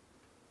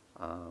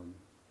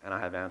 And I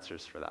have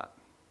answers for that.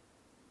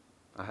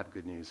 I have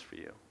good news for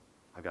you.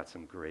 I've got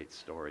some great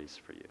stories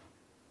for you.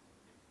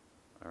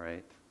 All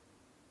right?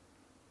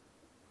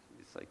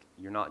 It's like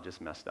you're not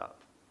just messed up.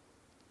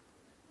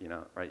 You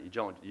know, right? You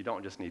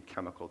don't just need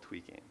chemical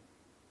tweaking.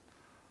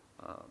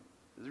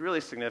 It's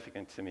really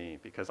significant to me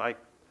because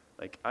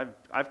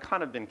I've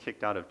kind of been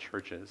kicked out of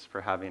churches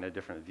for having a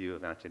different view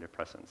of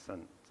antidepressants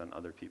than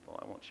other people.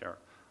 I won't share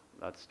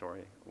that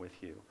story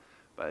with you.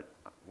 But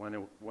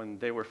when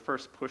they were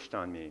first pushed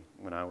on me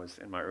when I was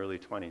in my early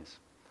 20s,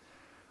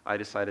 I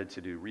decided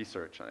to do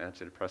research on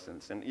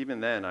antidepressants. And even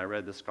then, I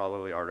read the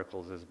scholarly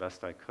articles as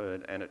best I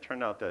could, and it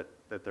turned out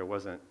that there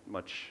wasn't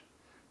much,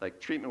 like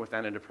treatment with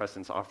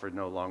antidepressants offered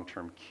no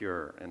long-term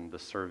cure in the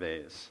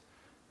surveys.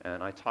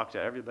 And I talked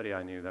to everybody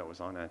I knew that was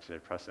on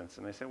antidepressants,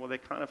 and they said, well, they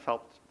kind of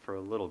helped for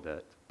a little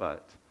bit,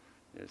 but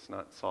it's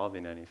not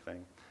solving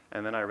anything.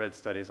 And then I read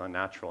studies on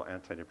natural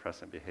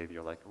antidepressant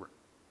behavior, like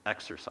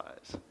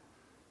exercise,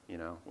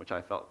 which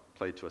I felt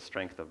played to a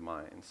strength of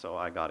mine. So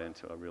I got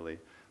into a really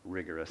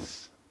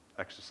rigorous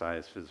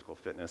exercise, physical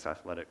fitness,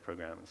 athletic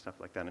program and stuff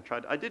like that.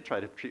 And I did try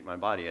to treat my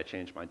body. I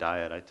changed my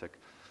diet. I took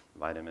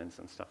vitamins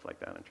and stuff like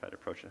that and tried to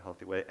approach it a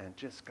healthy way, and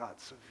just got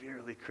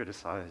severely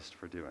criticized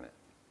for doing it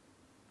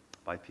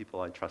by people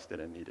I trusted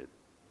and needed.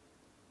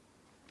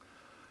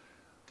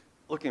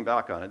 Looking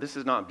back on it, this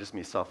is not just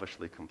me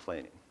selfishly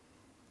complaining,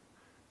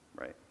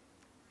 right?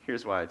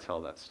 Here's why I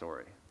tell that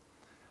story.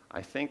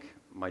 I think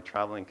my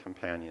traveling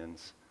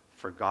companions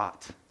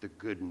forgot the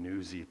good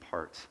newsy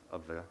part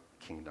of the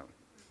kingdom,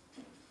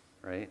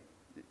 right?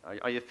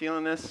 Are you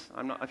feeling this?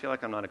 I feel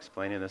like I'm not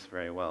explaining this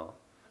very well,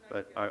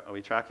 but are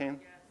we tracking?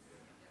 Yes.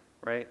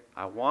 Right?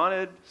 I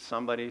wanted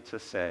somebody to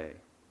say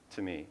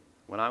to me,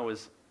 when I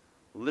was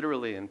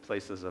literally in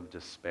places of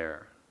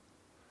despair,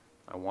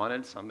 I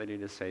wanted somebody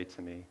to say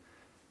to me,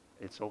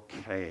 it's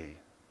okay.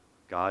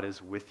 God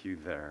is with you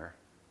there.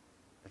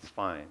 It's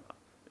fine.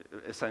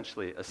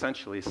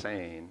 Essentially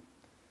saying,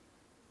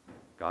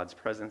 God's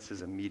presence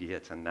is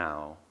immediate and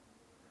now,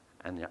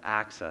 and your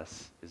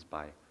access is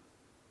by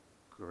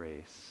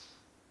grace,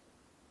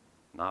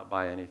 not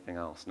by anything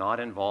else, not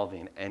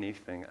involving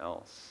anything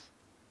else,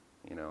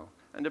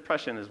 And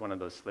depression is one of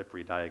those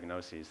slippery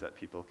diagnoses that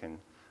people can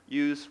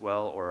use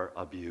well or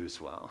abuse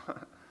well,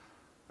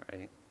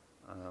 right?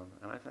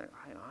 And I think,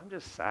 I'm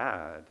just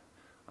sad.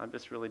 I'm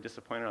just really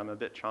disappointed. I'm a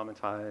bit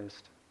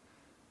traumatized.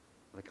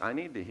 Like, I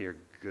need to hear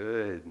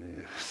good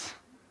news,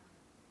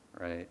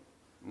 right?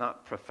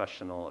 Not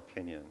professional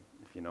opinion,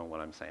 if you know what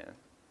I'm saying.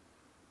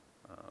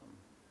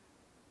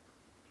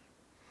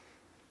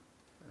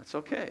 That's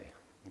okay.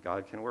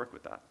 God can work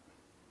with that.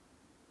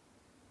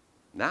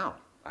 Now,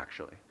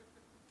 actually.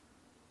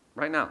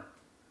 Right now.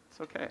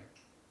 It's okay.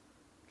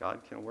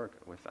 God can work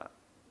with that.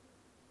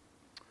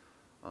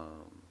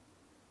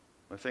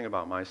 The thing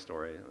about my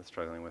story,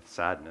 struggling with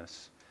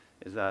sadness,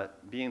 is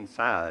that being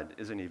sad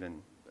isn't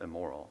even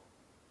immoral,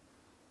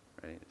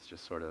 right? It's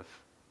just sort of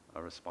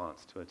a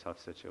response to a tough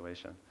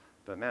situation.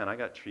 But man, I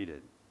got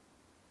treated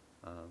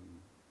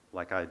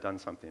like I had done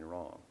something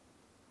wrong,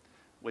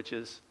 which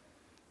is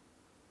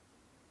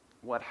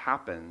what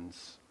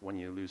happens when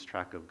you lose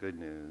track of good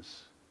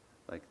news.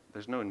 Like,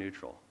 there's no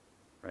neutral,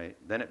 right?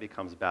 Then it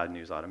becomes bad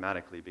news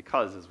automatically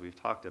because, as we've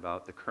talked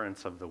about, the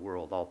currents of the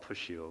world all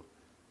push you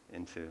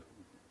into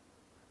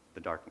the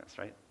darkness,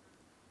 right?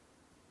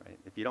 Right?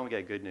 If you don't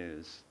get good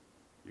news,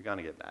 you're going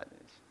to get bad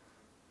news.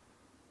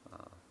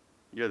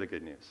 You're the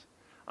good news.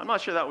 I'm not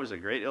sure that was a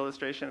great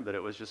illustration, but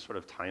it was just sort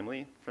of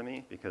timely for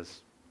me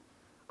because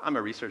I'm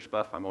a research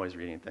buff. I'm always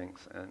reading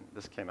things, and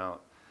this came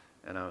out,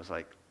 and I was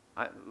like,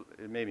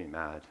 it made me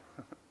mad,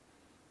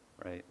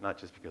 right? Not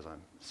just because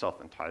I'm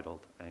self-entitled,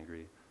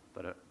 angry,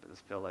 but I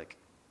just feel like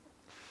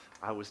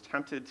I was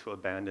tempted to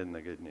abandon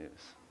the good news.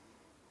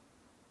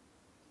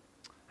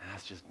 And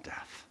that's just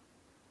death,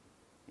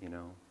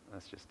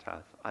 That's just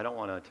death. I don't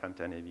want to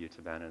tempt any of you to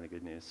abandon the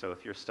good news. So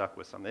if you're stuck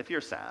with something, if you're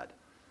sad,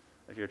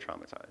 if you're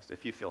traumatized,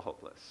 if you feel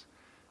hopeless,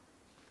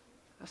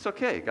 that's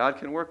okay. God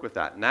can work with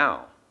that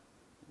now.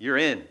 You're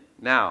in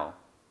now,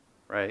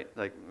 right?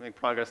 Like, make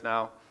progress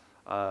now.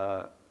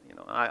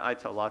 I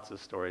tell lots of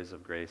stories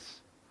of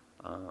grace,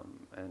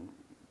 and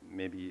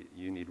maybe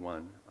you need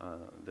one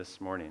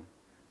this morning.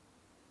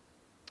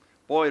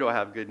 Boy, do I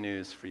have good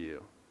news for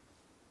you,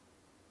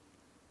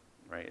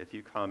 right? If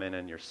you come in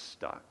and you're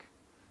stuck,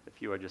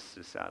 if you are just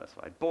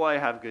dissatisfied, boy, I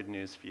have good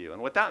news for you.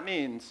 And what that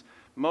means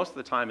most of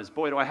the time is,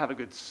 boy, do I have a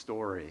good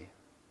story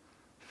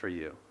for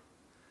you.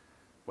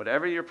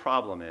 Whatever your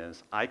problem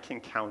is, I can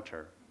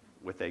counter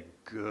with a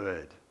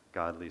good,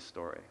 godly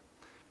story.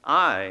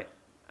 I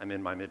am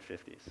in my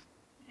mid-50s.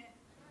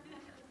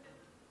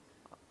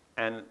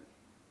 And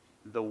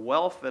the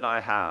wealth that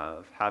I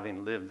have,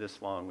 having lived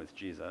this long with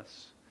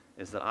Jesus,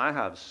 is that I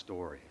have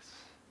stories.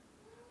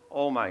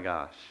 Oh my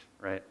gosh,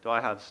 right? Do I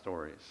have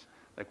stories?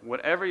 Like,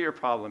 whatever your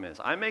problem is,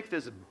 I make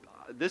this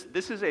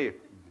is a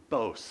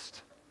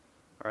boast,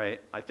 all right?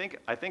 I think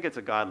it's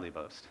a godly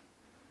boast,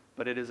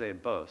 but it is a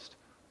boast.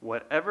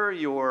 Whatever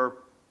your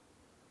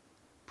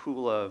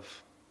pool of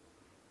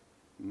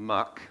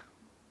muck,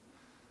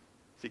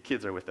 see,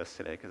 kids are with us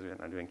today because we're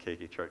not doing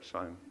Keiki Church, so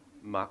I'm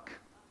muck.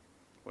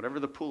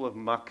 Whatever the pool of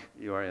muck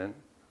you are in,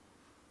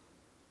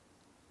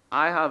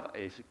 I have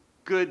a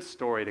good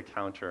story to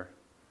counter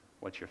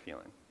what you're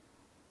feeling.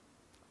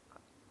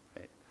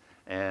 Okay.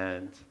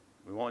 And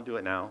we won't do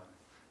it now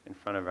in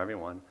front of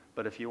everyone,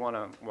 but if you want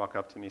to walk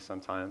up to me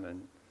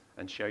sometime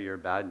and share your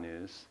bad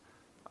news,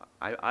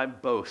 I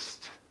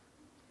boast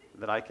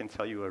that I can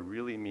tell you a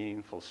really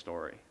meaningful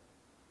story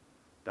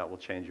that will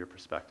change your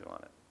perspective on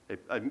it.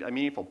 A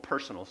meaningful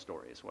personal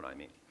story is what I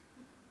mean,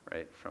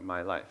 right, from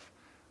my life.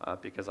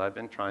 Because I've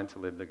been trying to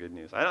live the good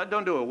news. I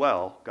don't do it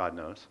well, God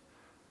knows,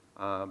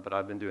 but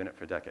I've been doing it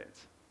for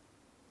decades.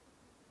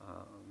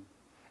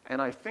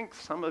 And I think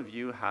some of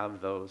you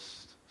have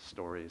those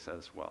stories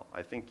as well.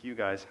 I think you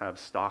guys have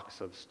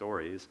stocks of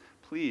stories.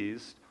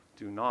 Please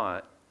do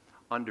not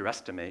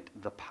underestimate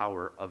the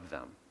power of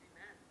them.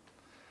 Amen.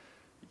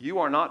 You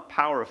are not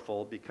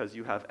powerful because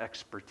you have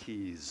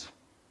expertise.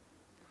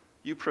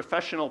 You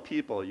professional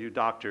people, you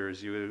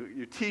doctors,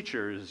 you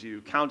teachers,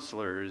 you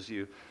counselors,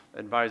 you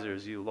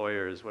advisors, you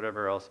lawyers,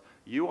 whatever else,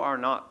 you are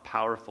not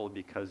powerful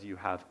because you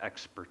have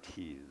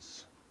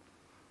expertise.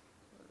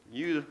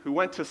 You who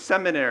went to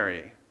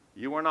seminary,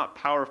 you are not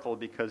powerful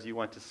because you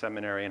went to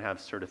seminary and have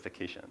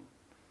certification.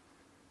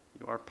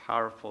 You are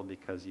powerful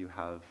because you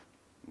have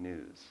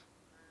news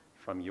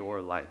from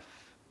your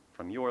life,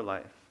 from your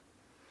life.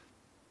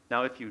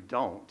 Now, if you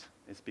don't,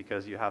 it's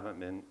because you haven't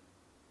been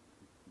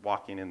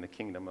walking in the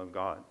kingdom of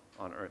God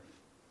on earth,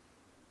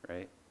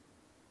 right?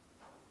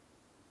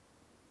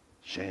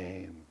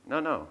 Shame.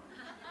 No.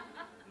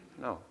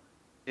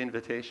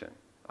 Invitation.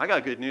 I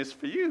got good news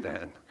for you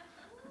then,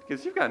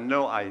 because you've got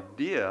no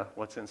idea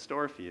what's in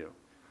store for you.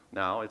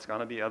 Now, it's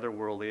going to be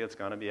otherworldly, it's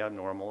going to be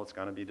abnormal, it's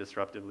going to be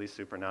disruptively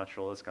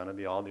supernatural, it's going to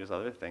be all these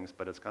other things,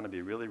 but it's going to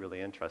be really, really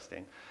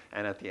interesting.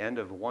 And at the end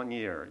of 1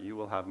 year, you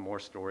will have more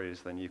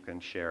stories than you can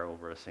share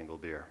over a single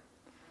beer.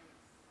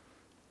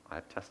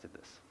 I've tested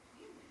this.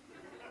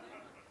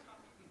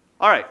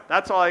 All right,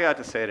 that's all I got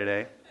to say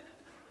today.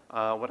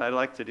 What I'd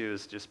like to do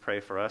is just pray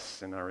for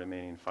us in our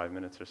remaining 5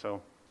 minutes or so.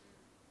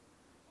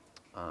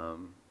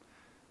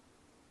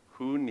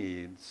 Who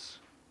needs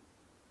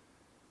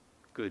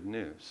good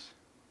news?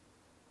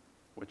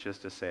 Which is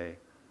to say,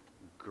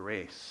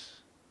 grace.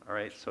 All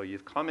right, so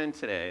you've come in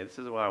today. This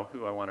is who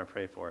I want to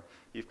pray for.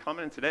 You've come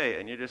in today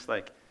and you're just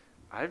like,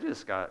 I've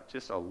just got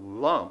just a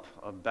lump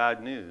of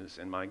bad news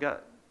in my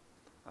gut.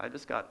 I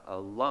just got a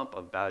lump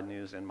of bad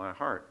news in my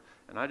heart.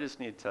 And I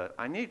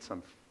need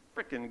some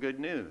freaking good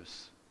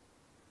news,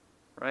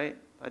 right?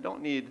 I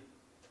don't need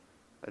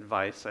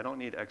advice. I don't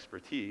need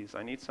expertise.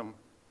 I need some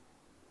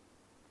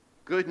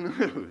good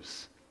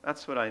news.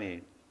 That's what I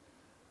need.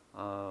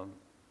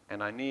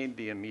 And I need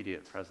the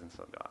immediate presence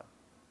of God,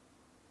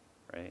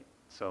 right?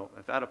 So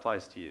if that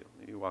applies to you,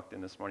 you walked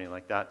in this morning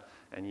like that,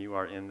 and you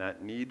are in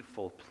that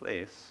needful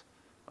place,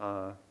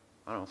 I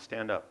don't know,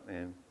 stand up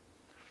and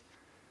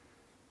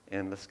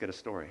let's get a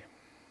story.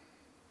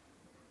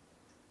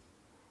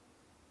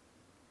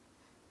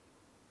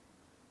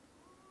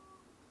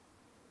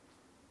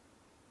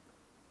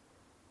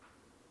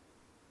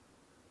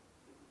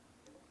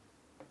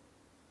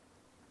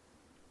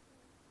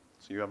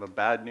 So you have a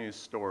bad news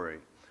story.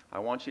 I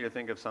want you to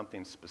think of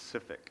something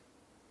specific.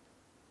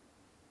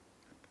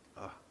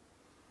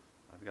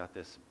 I've got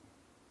this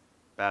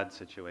bad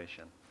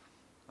situation.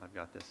 I've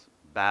got this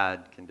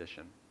bad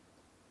condition.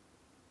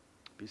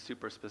 Be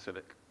super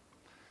specific.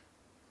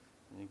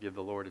 And you give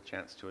the Lord a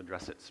chance to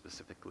address it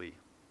specifically.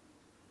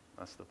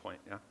 That's the point,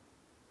 yeah?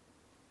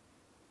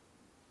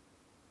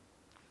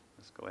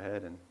 Let's go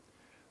ahead and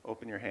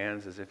open your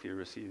hands as if you're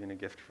receiving a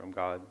gift from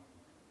God.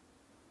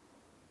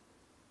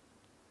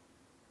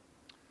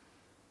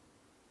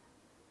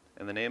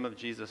 In the name of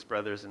Jesus,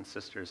 brothers and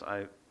sisters,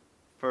 I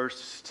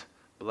first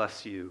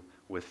bless you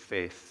with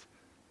faith.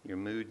 Your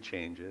mood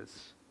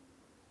changes.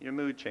 Your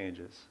mood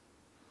changes.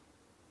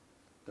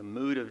 The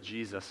mood of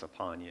Jesus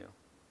upon you.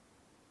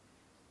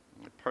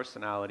 The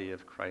personality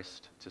of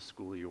Christ to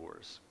school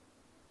yours.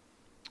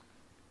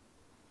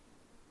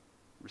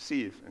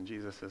 Receive in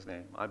Jesus'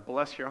 name. I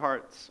bless your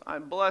hearts. I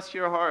bless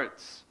your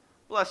hearts.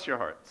 Bless your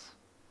hearts.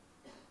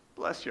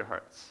 Bless your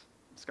hearts.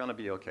 It's going to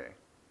be okay.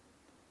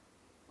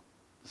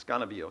 It's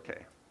going to be okay.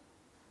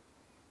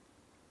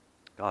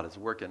 God is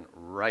working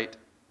right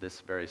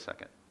this very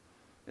second.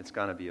 It's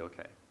going to be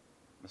okay.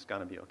 It's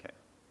going to be okay.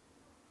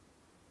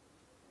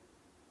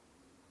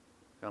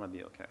 It's going to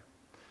be okay.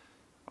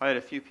 I had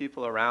a few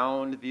people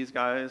around these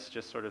guys.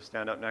 Just sort of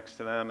stand up next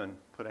to them and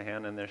put a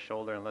hand on their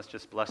shoulder and let's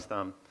just bless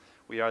them.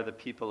 We are the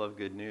people of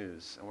good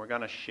news, and we're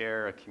going to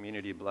share a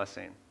community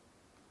blessing.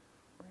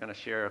 We're going to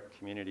share a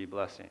community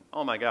blessing.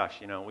 Oh my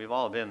gosh, we've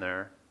all been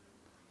there,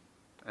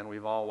 and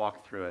we've all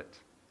walked through it.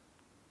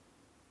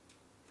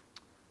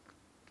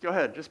 Go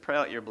ahead, just pray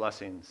out your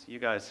blessings. You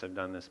guys have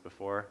done this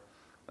before.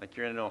 Like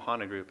you're in an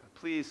Ohana group.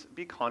 Please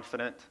be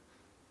confident.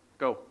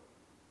 Go.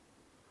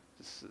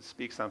 Just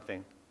speak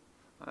something.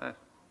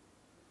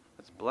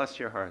 Let's bless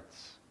your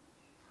hearts.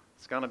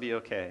 It's going to be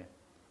okay.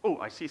 Oh,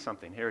 I see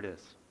something. Here it is.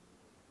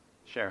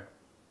 Share.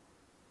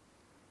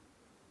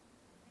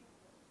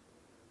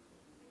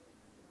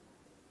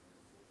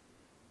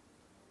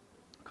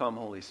 Come,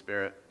 Holy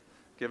Spirit.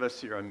 Give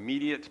us your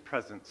immediate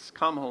presence.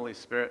 Come, Holy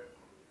Spirit.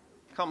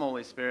 Come,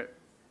 Holy Spirit.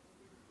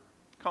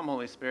 Come,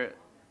 Holy Spirit.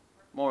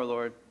 More,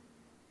 Lord.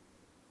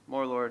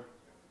 More, Lord.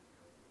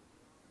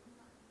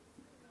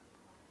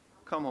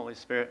 Come, Holy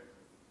Spirit.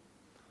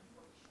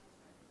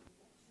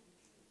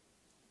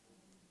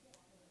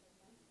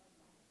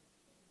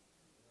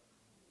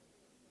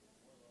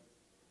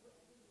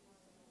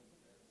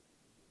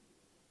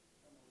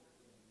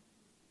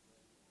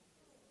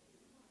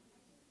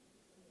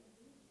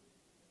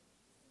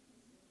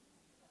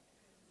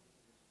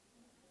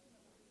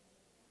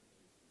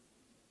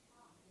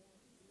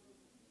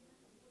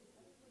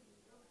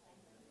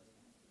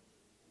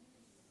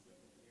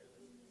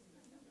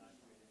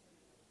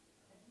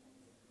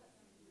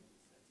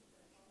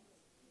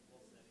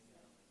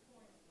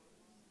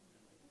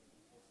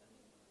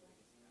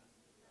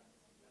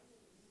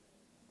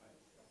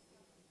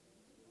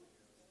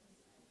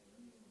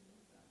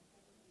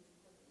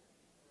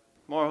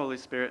 More Holy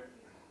Spirit.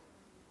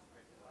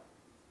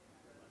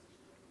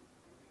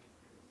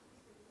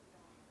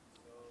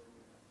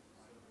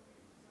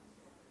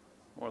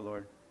 More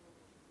Lord.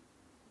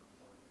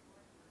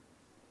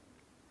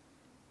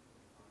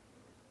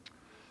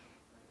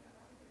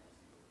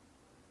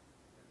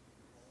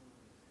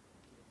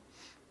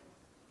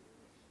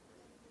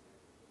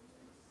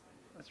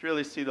 Let's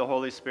really see the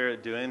Holy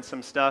Spirit doing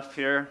some stuff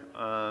here.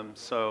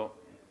 So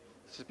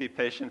let's just be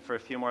patient for a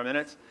few more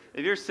minutes.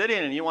 If you're sitting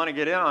and you want to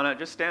get in on it,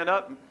 just stand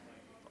up,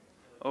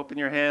 open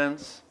your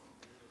hands.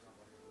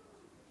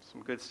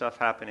 Some good stuff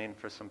happening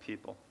for some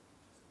people.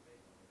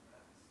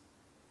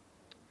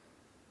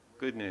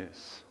 Good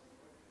news.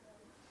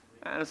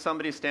 And if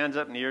somebody stands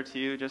up near to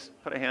you, just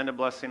put a hand of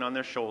blessing on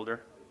their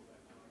shoulder.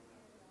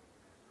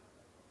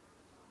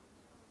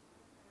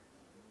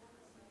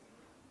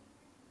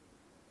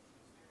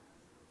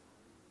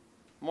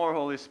 More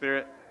Holy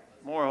Spirit.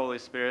 More Holy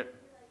Spirit.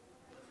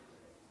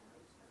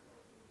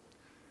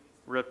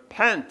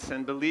 Repent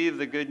and believe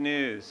the good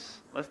news.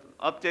 Let's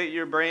update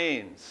your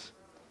brains.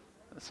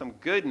 That's some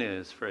good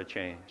news for a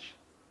change.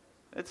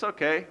 It's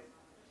okay.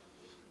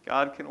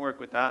 God can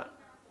work with that.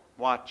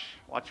 Watch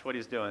what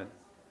he's doing.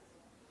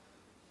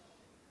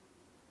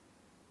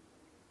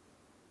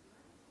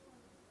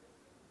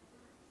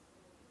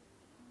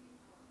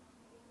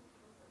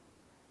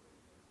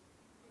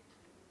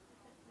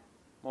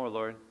 More,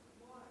 Lord.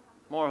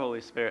 More,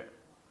 Holy Spirit.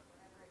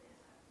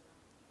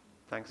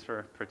 Thanks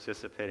for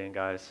participating,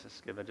 guys.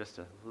 Just give it just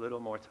a little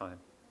more time.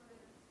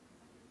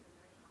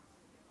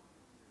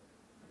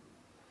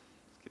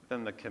 Let's give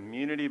them the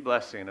community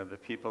blessing of the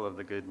people of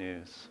the good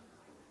news.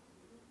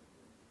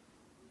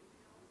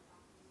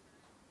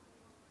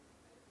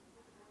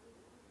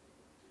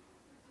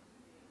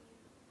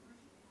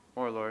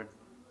 More, Lord.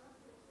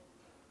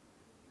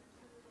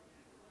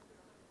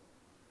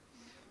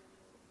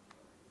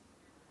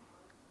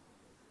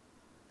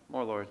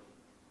 More, Lord.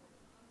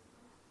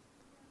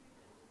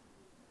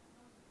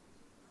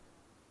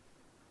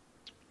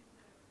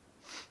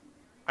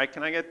 All right,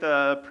 can I get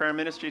the prayer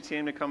ministry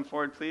team to come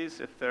forward,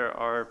 please? If there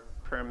are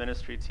prayer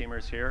ministry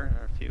teamers here,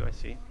 there are a few I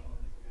see.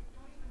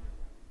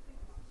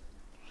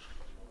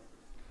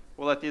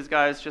 We'll let these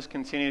guys just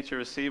continue to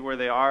receive where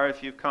they are.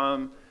 If you've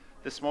come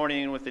this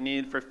morning with the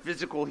need for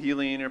physical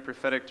healing or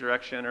prophetic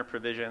direction or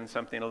provision,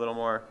 something a little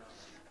more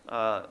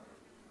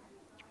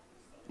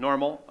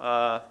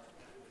normal,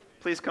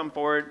 please come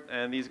forward,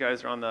 and these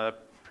guys are on the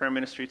prayer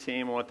ministry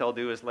team, and what they'll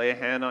do is lay a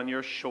hand on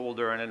your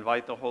shoulder and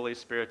invite the Holy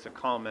Spirit to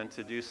come and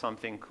to do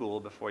something cool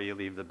before you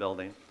leave the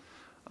building.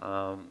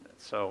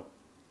 So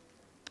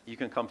you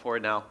can come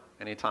forward now,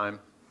 anytime,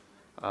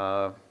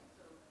 and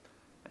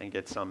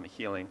get some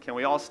healing. Can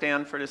we all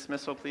stand for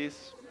dismissal,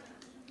 please?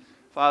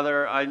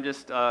 Father, I'm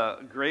just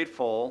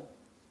grateful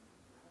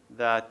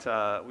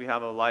that we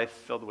have a life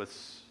filled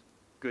with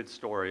good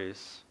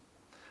stories.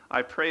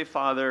 I pray,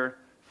 Father,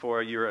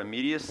 for your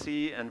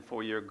immediacy and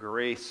for your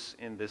grace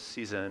in this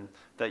season,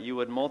 that you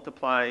would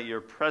multiply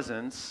your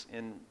presence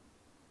in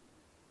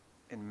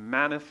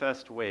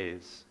manifest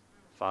ways,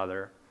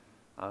 Father,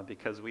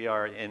 because we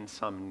are in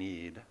some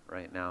need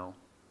right now.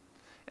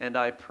 And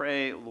I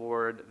pray,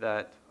 Lord,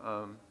 that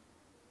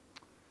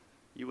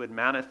you would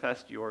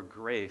manifest your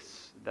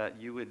grace, that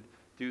you would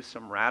do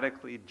some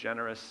radically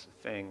generous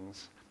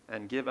things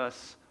and give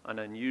us an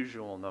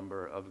unusual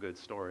number of good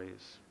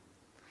stories.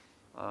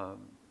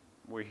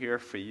 We're here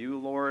for you,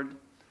 Lord.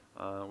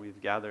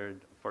 We've gathered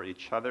for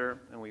each other,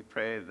 and we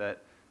pray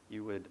that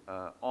you would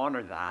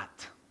honor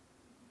that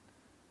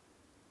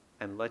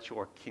and let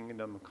your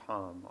kingdom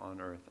come on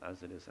earth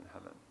as it is in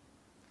heaven.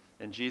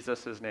 In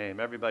Jesus'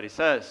 name, everybody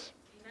says,